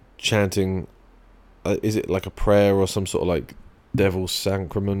 chanting, is it like a prayer or some sort of like devil's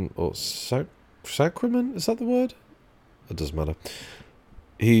sacrament or sacrament? Is that the word? It doesn't matter.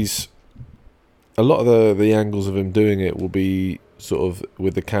 A lot of the angles of him doing it will be sort of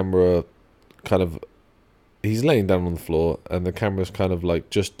with the camera kind of he's laying down on the floor, and the camera's kind of like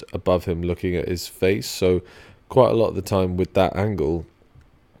just above him, looking at his face. So quite a lot of the time with that angle,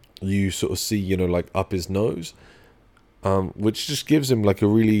 you sort of see, like up his nose, which just gives him like a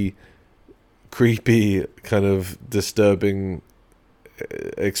really creepy, kind of disturbing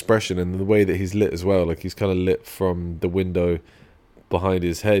expression, and the way that he's lit as well. Like he's kind of lit from the window behind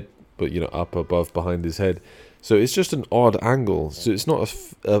his head, but up above behind his head. So it's just an odd angle. So it's not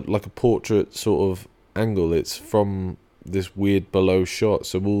like a portrait sort of angle. It's from this weird below shot.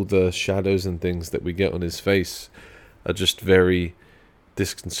 So all the shadows and things that we get on his face are just very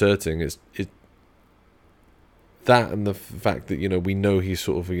disconcerting. It's that, and the fact that we know he's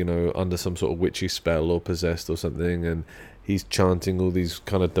sort of under some sort of witchy spell or possessed or something, and he's chanting all these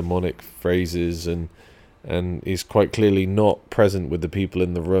kind of demonic phrases, and he's quite clearly not present with the people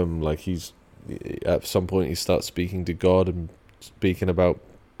in the room. Like he's at some point he starts speaking to God and speaking about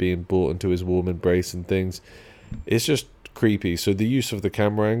being brought into his warm embrace and things. It's just creepy. So the use of the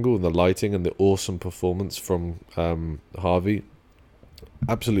camera angle and the lighting and the awesome performance from Harvey,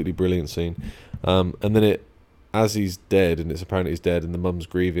 absolutely brilliant scene. And then as he's dead, and it's apparent he's dead, and the mum's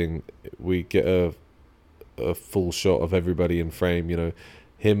grieving, we get a full shot of everybody in frame.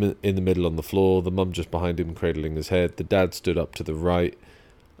 Him in the middle on the floor, the mum just behind him cradling his head, the dad stood up to the right,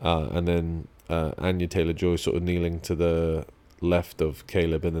 and then Anya Taylor-Joy sort of kneeling to the left of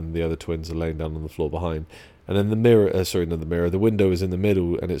Caleb, and then the other twins are laying down on the floor behind. And then the window is in the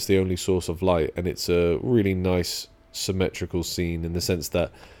middle, and it's the only source of light, and it's a really nice symmetrical scene in the sense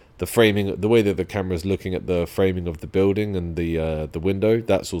that the framing, the way that the camera's looking at the framing of the building and the window,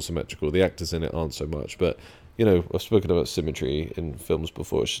 that's all symmetrical. The actors in it aren't so much, but I've spoken about symmetry in films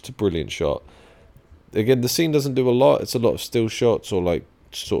before. It's just a brilliant shot. Again, the scene doesn't do a lot. It's a lot of still shots, or like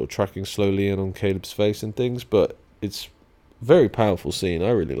sort of tracking slowly in on Caleb's face and things, but it's a very powerful scene.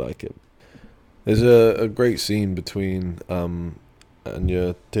 I really like it. There's a great scene between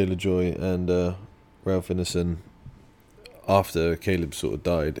Anya Taylor-Joy and Ralph Ineson after Caleb sort of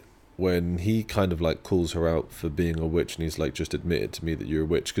died, when he kind of like calls her out for being a witch, and he's like, just admit it to me that you're a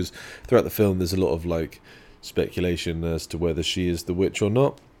witch, because throughout the film there's a lot of like speculation as to whether she is the witch or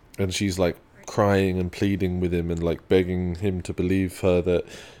not, and she's like crying and pleading with him and like begging him to believe her that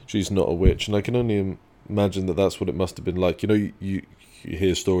she's not a witch. And I can only imagine that that's what it must have been like. You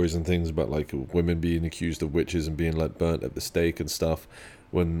hear stories and things about like women being accused of witches and being like burnt at the stake and stuff,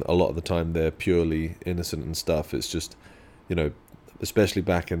 when a lot of the time they're purely innocent and stuff. It's just, especially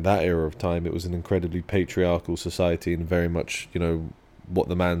back in that era of time, it was an incredibly patriarchal society, and very much, what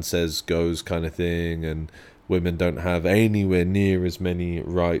the man says goes kind of thing, and women don't have anywhere near as many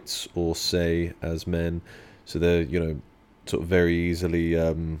rights or say as men, so they're, sort of very easily,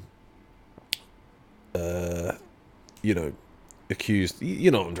 accused.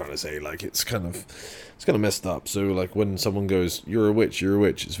 You know what I'm trying to say? Like, it's kind of messed up. So like when someone goes, you're a witch,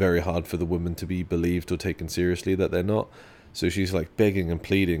 it's very hard for the woman to be believed or taken seriously that they're not. So she's like begging and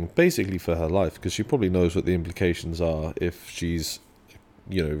pleading basically for her life, because she probably knows what the implications are if she's,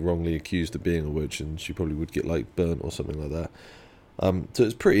 wrongly accused of being a witch, and she probably would get like burnt or something like that. So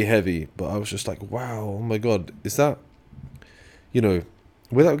it's pretty heavy, but I was just like, wow, oh my god, is that,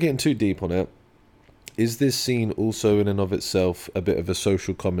 without getting too deep on it, is this scene also in and of itself a bit of a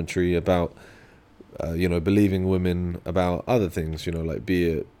social commentary about, believing women about other things, like be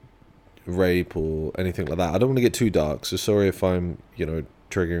it rape or anything like that? I don't want to get too dark, so sorry if I'm,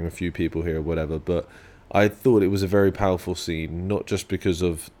 triggering a few people here or whatever, but I thought it was a very powerful scene, not just because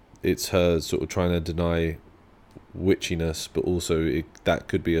of it's her sort of trying to deny witchiness, but also that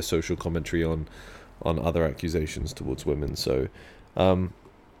could be a social commentary on other accusations towards women. So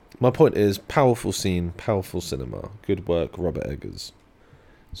my point is, powerful scene, powerful cinema. Good work, Robert Eggers.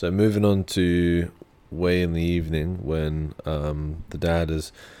 So moving on to way in the evening, when the dad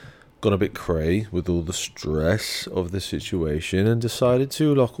has gone a bit cray with all the stress of the situation and decided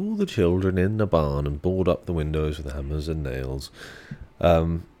to lock all the children in the barn and board up the windows with hammers and nails.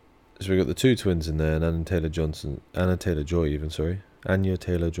 So we got the two twins in there, and Anya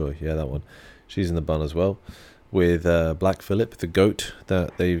Taylor-Joy, yeah, that one. She's in the barn as well, with Black Phillip, the goat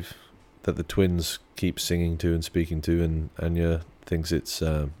that the twins keep singing to and speaking to, and Anya thinks it's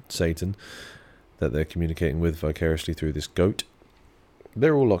Satan that they're communicating with vicariously through this goat.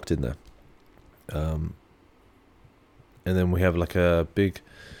 They're all locked in there. And then we have like a big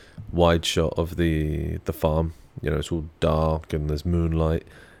wide shot of the farm. It's all dark and there's moonlight.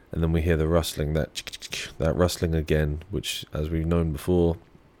 And then we hear the rustling, that rustling again, which, as we've known before,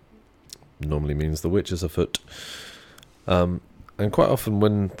 normally means the witch is afoot. And quite often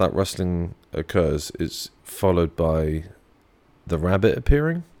when that rustling occurs, it's followed by the rabbit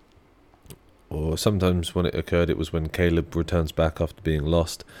appearing. or sometimes when it occurred, it was when Caleb returns back after being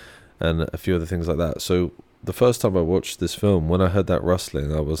lost, and a few other things like that. So the first time I watched this film, when I heard that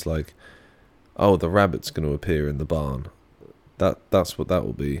rustling, I was like, oh, the rabbit's going to appear in the barn. That's what that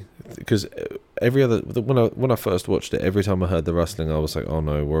will be. Because when I first watched it, every time I heard the rustling, I was like, oh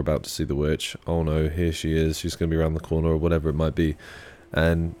no, we're about to see the witch. Oh no, here she is. She's going to be around the corner, or whatever it might be.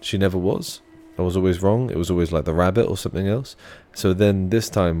 And she never was. I was always wrong. It was always like the rabbit or something else. So then this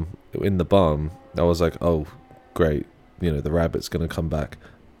time in the barn, I was like, oh, great. The rabbit's going to come back.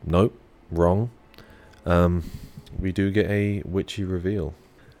 Nope, wrong. We do get a witchy reveal.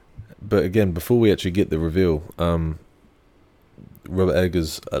 But again, before we actually get the reveal, Robert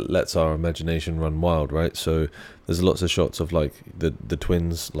Eggers lets our imagination run wild, right? So there's lots of shots of like the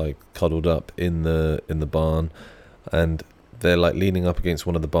twins like cuddled up in the barn, and they're like leaning up against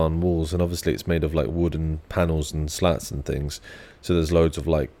one of the barn walls, and obviously it's made of like wooden panels and slats and things. So there's loads of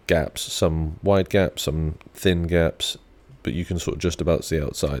like gaps, some wide gaps, some thin gaps, but you can sort of just about see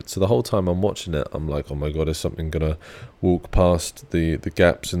outside. So the whole time I'm watching it, I'm like, oh my god, is something gonna walk past the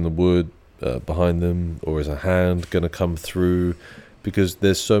gaps in the wood behind them, or is a hand gonna come through? Because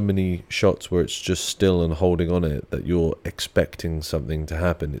there's so many shots where it's just still and holding on it that you're expecting something to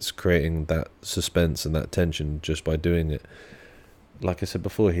happen. It's creating that suspense and that tension just by doing it. Like I said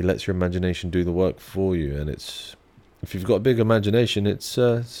before, he lets your imagination do the work for you, and if you've got a big imagination, it's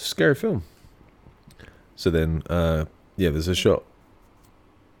a scary film. So then there's a shot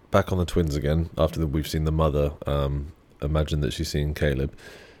back on the twins again after we've seen the mother imagine that she's seeing Caleb.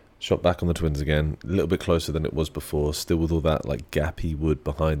 Shot back on the twins again, a little bit closer than it was before, still with all that like gappy wood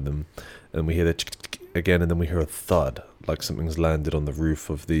behind them, and we hear the again, and then we hear a thud, like something's landed on the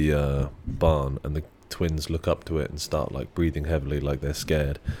roof of the barn, and the twins look up to it and start like breathing heavily, like they're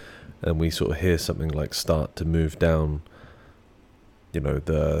scared, and we sort of hear something like start to move down,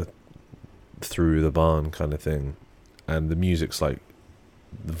 through the barn kind of thing, and the music's like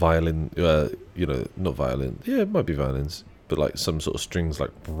the violin, not violin, yeah, it might be violins, but like some sort of strings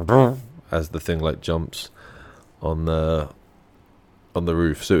like as the thing like jumps on the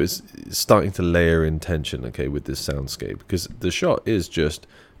roof. So it's starting to layer in tension, okay, with this soundscape, because the shot is just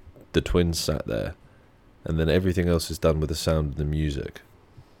the twins sat there, and then everything else is done with the sound of the music.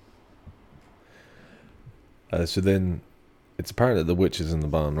 So then it's apparent that the witch is in the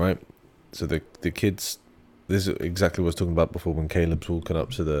barn, right? So the kids, this is exactly what I was talking about before when Caleb's walking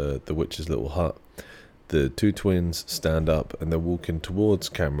up to the witch's little hut. The two twins stand up and they're walking towards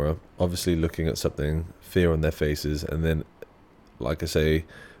camera, obviously looking at something, fear on their faces, and then, like I say,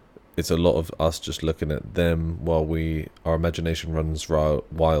 it's a lot of us just looking at them while our imagination runs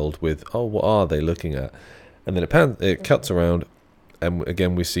wild with, oh, what are they looking at? And then it cuts around, and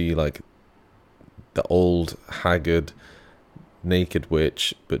again we see like the old, haggard, naked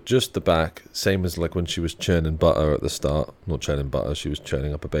witch, but just the back, same as like when she was churning butter at the start. Not churning butter, she was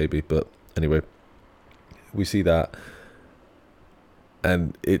churning up a baby, but anyway. We see that,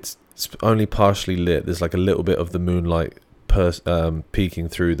 and it's only partially lit. There's like a little bit of the moonlight peeking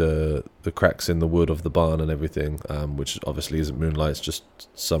through the cracks in the wood of the barn and everything, which obviously isn't moonlight. It's just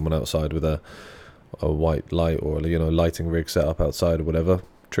someone outside with a white light, or lighting rig set up outside or whatever.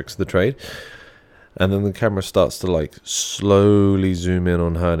 Tricks of the trade. And then the camera starts to like slowly zoom in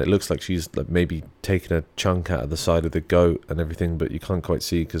on her, and it looks like she's like maybe taking a chunk out of the side of the goat and everything, but you can't quite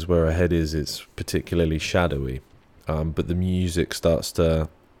see because where her head is, it's particularly shadowy. But the music starts to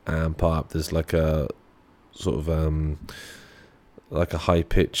amp up. There's like a sort of like a high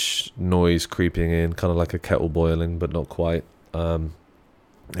pitched noise creeping in, kind of like a kettle boiling, but not quite. And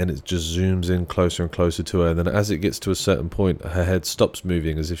it just zooms in closer and closer to her, and then as it gets to a certain point, her head stops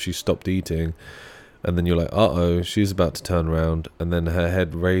moving as if she stopped eating. And then you're like, uh-oh, she's about to turn around. And then her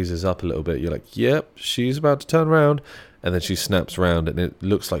head raises up a little bit. You're like, yep, she's about to turn around. And then she snaps around, and it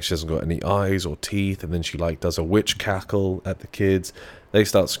looks like she hasn't got any eyes or teeth. And then she like does a witch cackle at the kids. They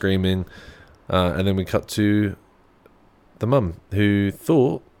start screaming. And then we cut to the mum, who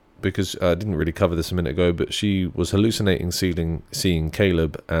thought, because I didn't really cover this a minute ago, but she was hallucinating seeing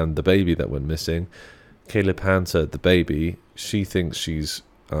Caleb and the baby that went missing. Caleb hands her the baby. She thinks she's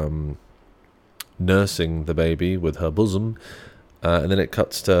nursing the baby with her bosom, and then it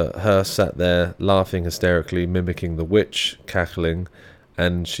cuts to her sat there laughing hysterically, mimicking the witch cackling,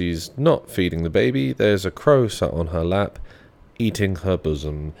 and she's not feeding the baby. There's a crow sat on her lap eating her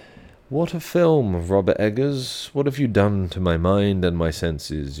bosom. What a film, Robert Eggers. What have you done to my mind and my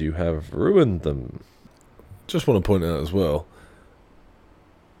senses? You have ruined them. Just want to point out as well,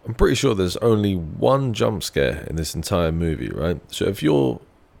 I'm pretty sure there's only one jump scare in this entire movie, right? So if you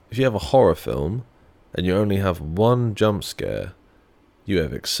have a horror film and you only have one jump scare, you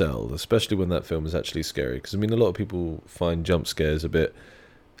have excelled, especially when that film is actually scary. Because, I mean, a lot of people find jump scares a bit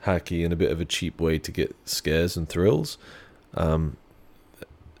hacky and a bit of a cheap way to get scares and thrills.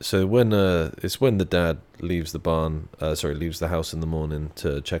 So it's when the dad leaves leaves the house in the morning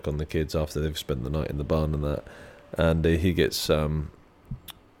to check on the kids after they've spent the night in the barn and that, and he gets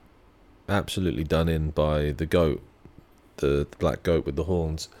absolutely done in by the goat, the black goat with the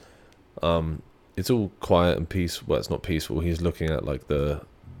horns. It's all quiet and peaceful. Well, it's not peaceful. He's looking at like the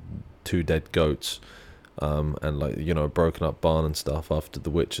two dead goats, and like, you know, a broken up barn and stuff after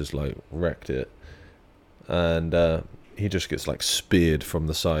the witch has like wrecked it, and he just gets like speared from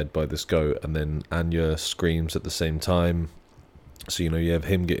the side by this goat, and then Anya screams at the same time. So, you know, you have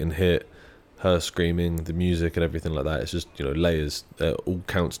him getting hit, her screaming, the music and everything like that. It's just, you know, layers. All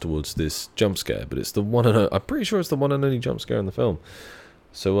counts towards this jump scare, but it's the one and I'm pretty sure it's the one and only jump scare in the film.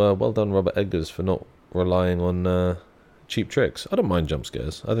 So well done, Robert Eggers, for not relying on cheap tricks. I don't mind jump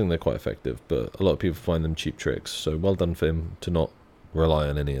scares. I think they're quite effective, but a lot of people find them cheap tricks. So well done for him to not rely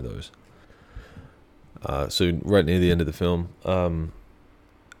on any of those. So right near the end of the film,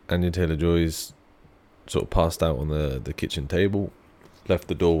 Anya Taylor-Joy's sort of passed out on the kitchen table, left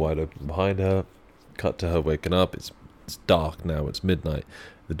the door wide open behind her, cut to her waking up. It's dark now, it's midnight.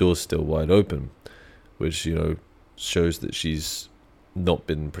 The door's still wide open, which, you know, shows that she's not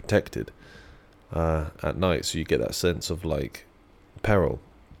been protected at night, so you get that sense of like peril.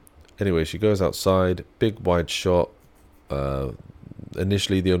 Anyway, she goes outside, big wide shot.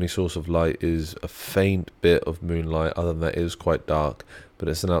 Initially, the only source of light is a faint bit of moonlight. Other than that, it is quite dark, but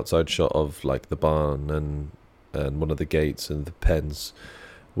it's an outside shot of like the barn and one of the gates and the pens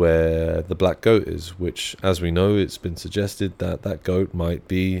where the black goat is, which, as we know, it's been suggested that that goat might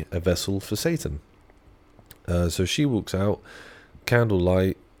be a vessel for Satan. So she walks out,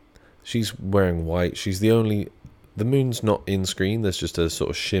 candlelight. She's wearing white. She's the moon's not in screen. There's just a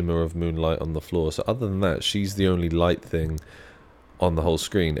sort of shimmer of moonlight on the floor. So other than that, she's the only light thing on the whole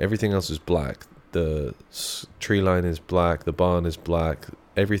screen. Everything else is black. The tree line is black. The barn is black.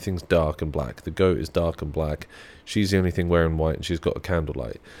 Everything's dark and black. The goat is dark and black. She's the only thing wearing white, and she's got a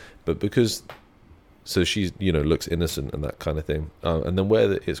candlelight. But so she's, you know, looks innocent and that kind of thing. And then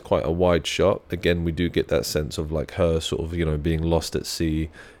where it's quite a wide shot, again, we do get that sense of like her sort of, you know, being lost at sea,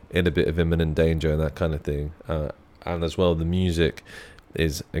 in a bit of imminent danger and that kind of thing. And as well, the music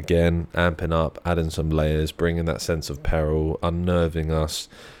is again amping up, adding some layers, bringing that sense of peril, unnerving us,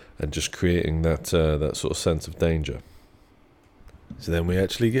 and just creating that sort of sense of danger. So then we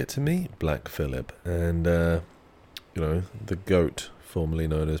actually get to meet Black Phillip, and you know, the goat formerly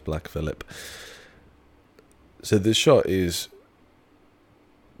known as Black Phillip. So this shot is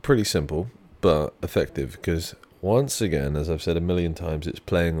pretty simple but effective, because once again, as I've said a million times, it's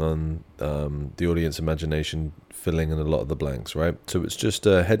playing on the audience imagination, filling in a lot of the blanks, right? So it's just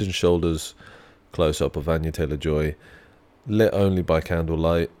a head and shoulders close-up of Anya Taylor-Joy, lit only by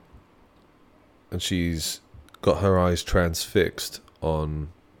candlelight, and she's got her eyes transfixed on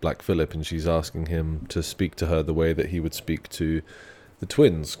Black Phillip, and she's asking him to speak to her the way that he would speak to the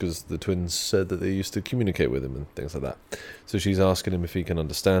twins, because the twins said that they used to communicate with him and things like that. So she's asking him if he can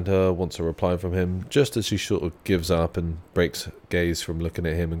understand her, wants a reply from him. Just as she sort of gives up and breaks gaze from looking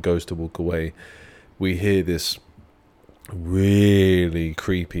at him and goes to walk away, we hear this really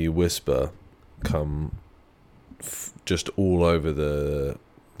creepy whisper come just all over the,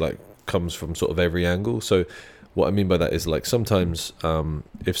 like, comes from sort of every angle. So what I mean by that is, like, sometimes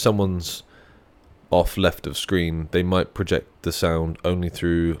if someone's off left of screen, they might project the sound only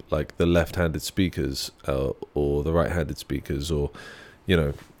through like the left-handed speakers or the right-handed speakers, or, you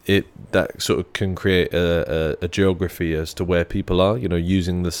know, that sort of can create a geography as to where people are, you know,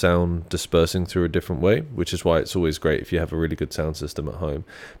 using the sound dispersing through a different way, which is why it's always great if you have a really good sound system at home.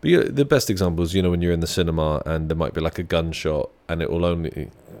 But yeah, the best example is, you know, when you're in the cinema and there might be like a gunshot and it will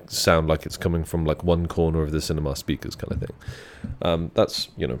only sound like it's coming from like one corner of the cinema speakers, kind of thing. That's,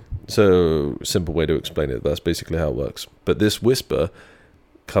 you know, so simple way to explain it. That's basically how it works. But this whisper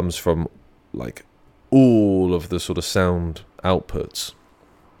comes from like all of the sort of sound outputs.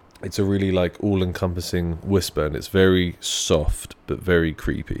 It's a really like all-encompassing whisper, and it's very soft but very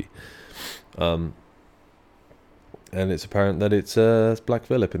creepy. And it's apparent that it's Black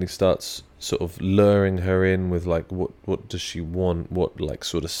Phillip, and he starts sort of luring her in with like, what does she want? What like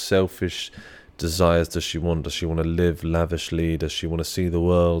sort of selfish desires does she want? Does she want to live lavishly? Does she want to see the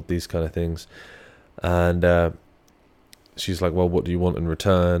world? These kind of things. And she's like, well, what do you want in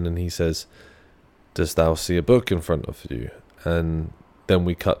return? And he says, dost thou see a book in front of you? And then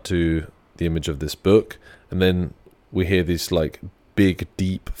we cut to the image of this book, and then we hear these like big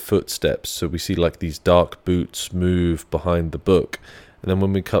deep footsteps. So we see like these dark boots move behind the book, And then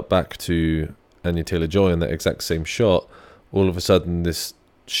when we cut back to Anya Taylor-Joy in that exact same shot, all of a sudden this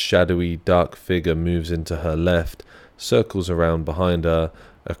shadowy dark figure moves into her left, circles around behind her,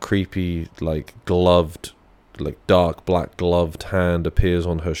 a creepy dark black gloved hand appears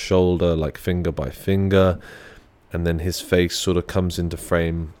on her shoulder, like finger by finger, and then his face sort of comes into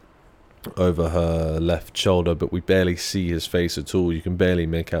frame over her left shoulder, but we barely see his face at all. You can barely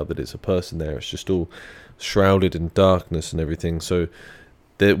make out that it's a person there. It's just all shrouded in darkness and everything. So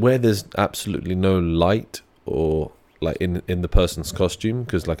where there's absolutely no light or like in the person's costume,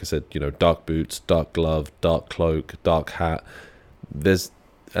 because like I said, dark boots, dark glove, dark cloak, dark hat,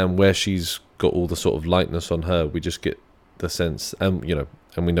 and where she's got all the sort of lightness on her, we just get the sense, and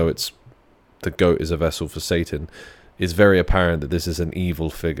we know it's the goat is a vessel for Satan. It's very apparent that this is an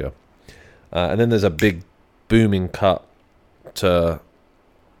evil figure. And then there's a big booming cut to,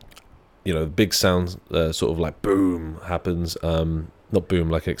 big sound, sort of like boom happens. Not boom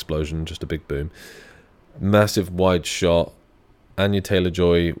like explosion, just a big boom. Massive wide shot. Anya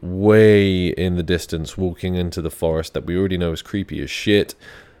Taylor-Joy way in the distance walking into the forest that we already know is creepy as shit.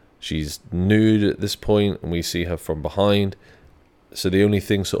 She's nude at this point, and we see her from behind. So the only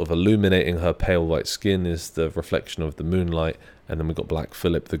thing sort of illuminating her pale white skin is the reflection of the moonlight, and then we've got Black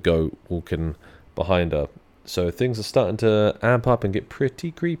Phillip the goat walking behind her. So things are starting to amp up and get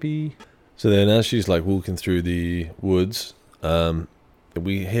pretty creepy. So then as she's like walking through the woods,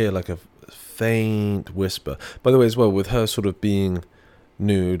 we hear like a faint whisper. By the way, as well, with her sort of being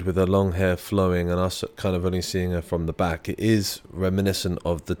nude with her long hair flowing and us kind of only seeing her from the back, it is reminiscent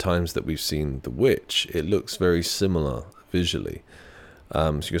of the times that we've seen The Witch. It looks very similar visually.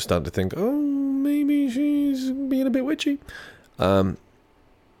 So you're starting to think, oh, maybe she's being a bit witchy. And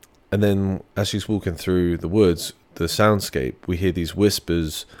then as she's walking through the woods, the soundscape, we hear these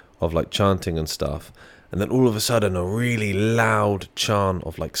whispers of like chanting and stuff. And then all of a sudden a really loud chant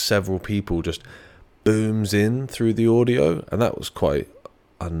of like several people just booms in through the audio. And that was quite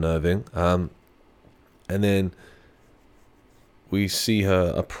unnerving. And then we see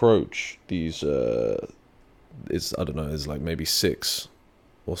her approach these, it's like maybe 6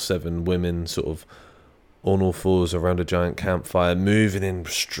 or 7 women sort of on all fours around a giant campfire, moving in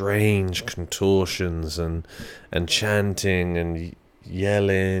strange contortions and chanting and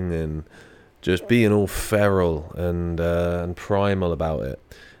yelling and just being all feral and primal about it.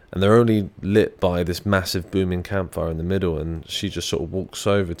 And they're only lit by this massive booming campfire in the middle, and she just sort of walks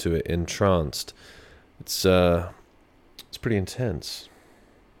over to it entranced. It's pretty intense.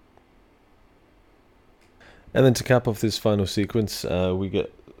 And then to cap off this final sequence, we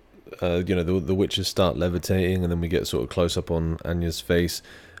get, the witches start levitating, and then we get sort of close up on Anya's face.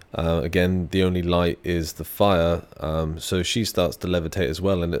 Again, the only light is the fire, so she starts to levitate as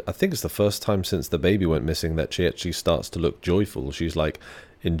well. And I think it's the first time since the baby went missing that she actually starts to look joyful. She's like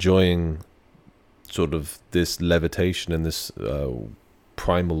enjoying sort of this levitation and this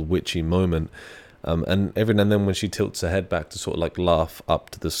primal witchy moment. And every now and then when she tilts her head back to sort of like laugh up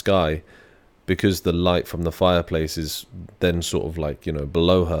to the sky, because the light from the fireplace is then sort of like,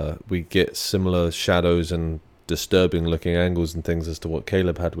 below her, we get similar shadows and disturbing looking angles and things as to what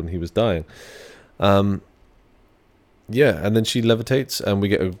Caleb had when he was dying. And then she levitates, and we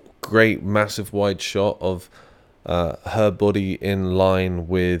get a great massive wide shot of her body in line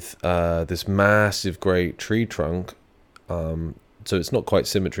with this massive great tree trunk. So it's not quite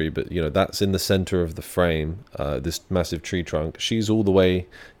symmetry, but that's in the center of the frame, this massive tree trunk. She's all the way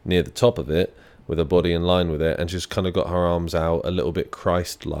near the top of it with her body in line with it, and she's kind of got her arms out a little bit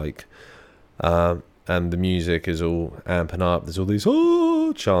Christ-like. And the music is all amping up. There's all these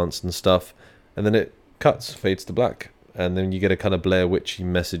chants and stuff, and then it cuts, fades to black, and then you get a kind of Blair Witchy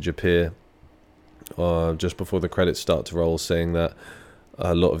message appear just before the credits start to roll, saying that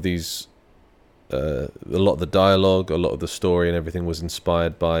a lot of these, a lot of the dialogue, a lot of the story and everything was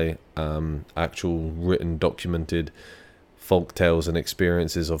inspired by actual written, documented folk tales and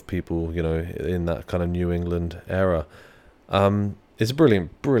experiences of people, in that kind of New England era. It's a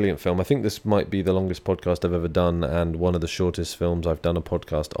brilliant, brilliant film. I think this might be the longest podcast I've ever done, and one of the shortest films I've done a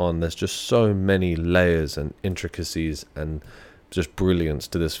podcast on. There's just so many layers and intricacies and just brilliance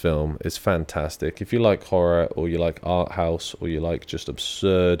to this film. It's fantastic. If you like horror, or you like art house, or you like just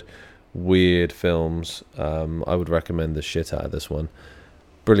absurd, weird films, I would recommend the shit out of this one.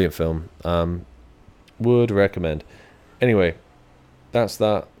 Brilliant film. Would recommend. Anyway, that's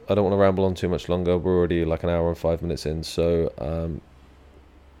that. I don't want to ramble on too much longer. We're already like an hour and 5 minutes in, so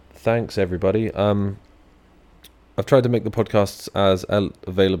thanks everybody. I've tried to make the podcasts as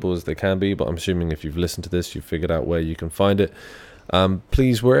available as they can be, but I'm assuming if you've listened to this, you've figured out where you can find it.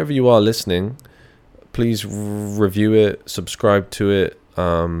 Please, wherever you are listening, please review it, subscribe to it.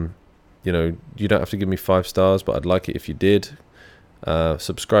 You don't have to give me 5 stars, but I'd like it if you did.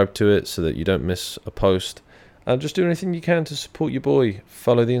 Subscribe to it so that you don't miss a post. And just do anything you can to support your boy.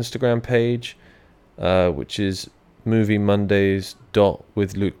 Follow the Instagram page, which is Movie Mondays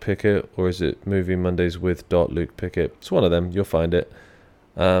with Luke Pickett, or is it Movie Mondays with Luke Pickett? It's one of them. You'll find it.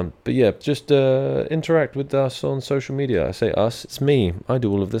 But yeah, just interact with us on social media. I say us, it's me. I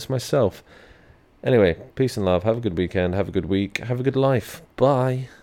do all of this myself. Anyway, peace and love. Have a good weekend. Have a good week. Have a good life. Bye.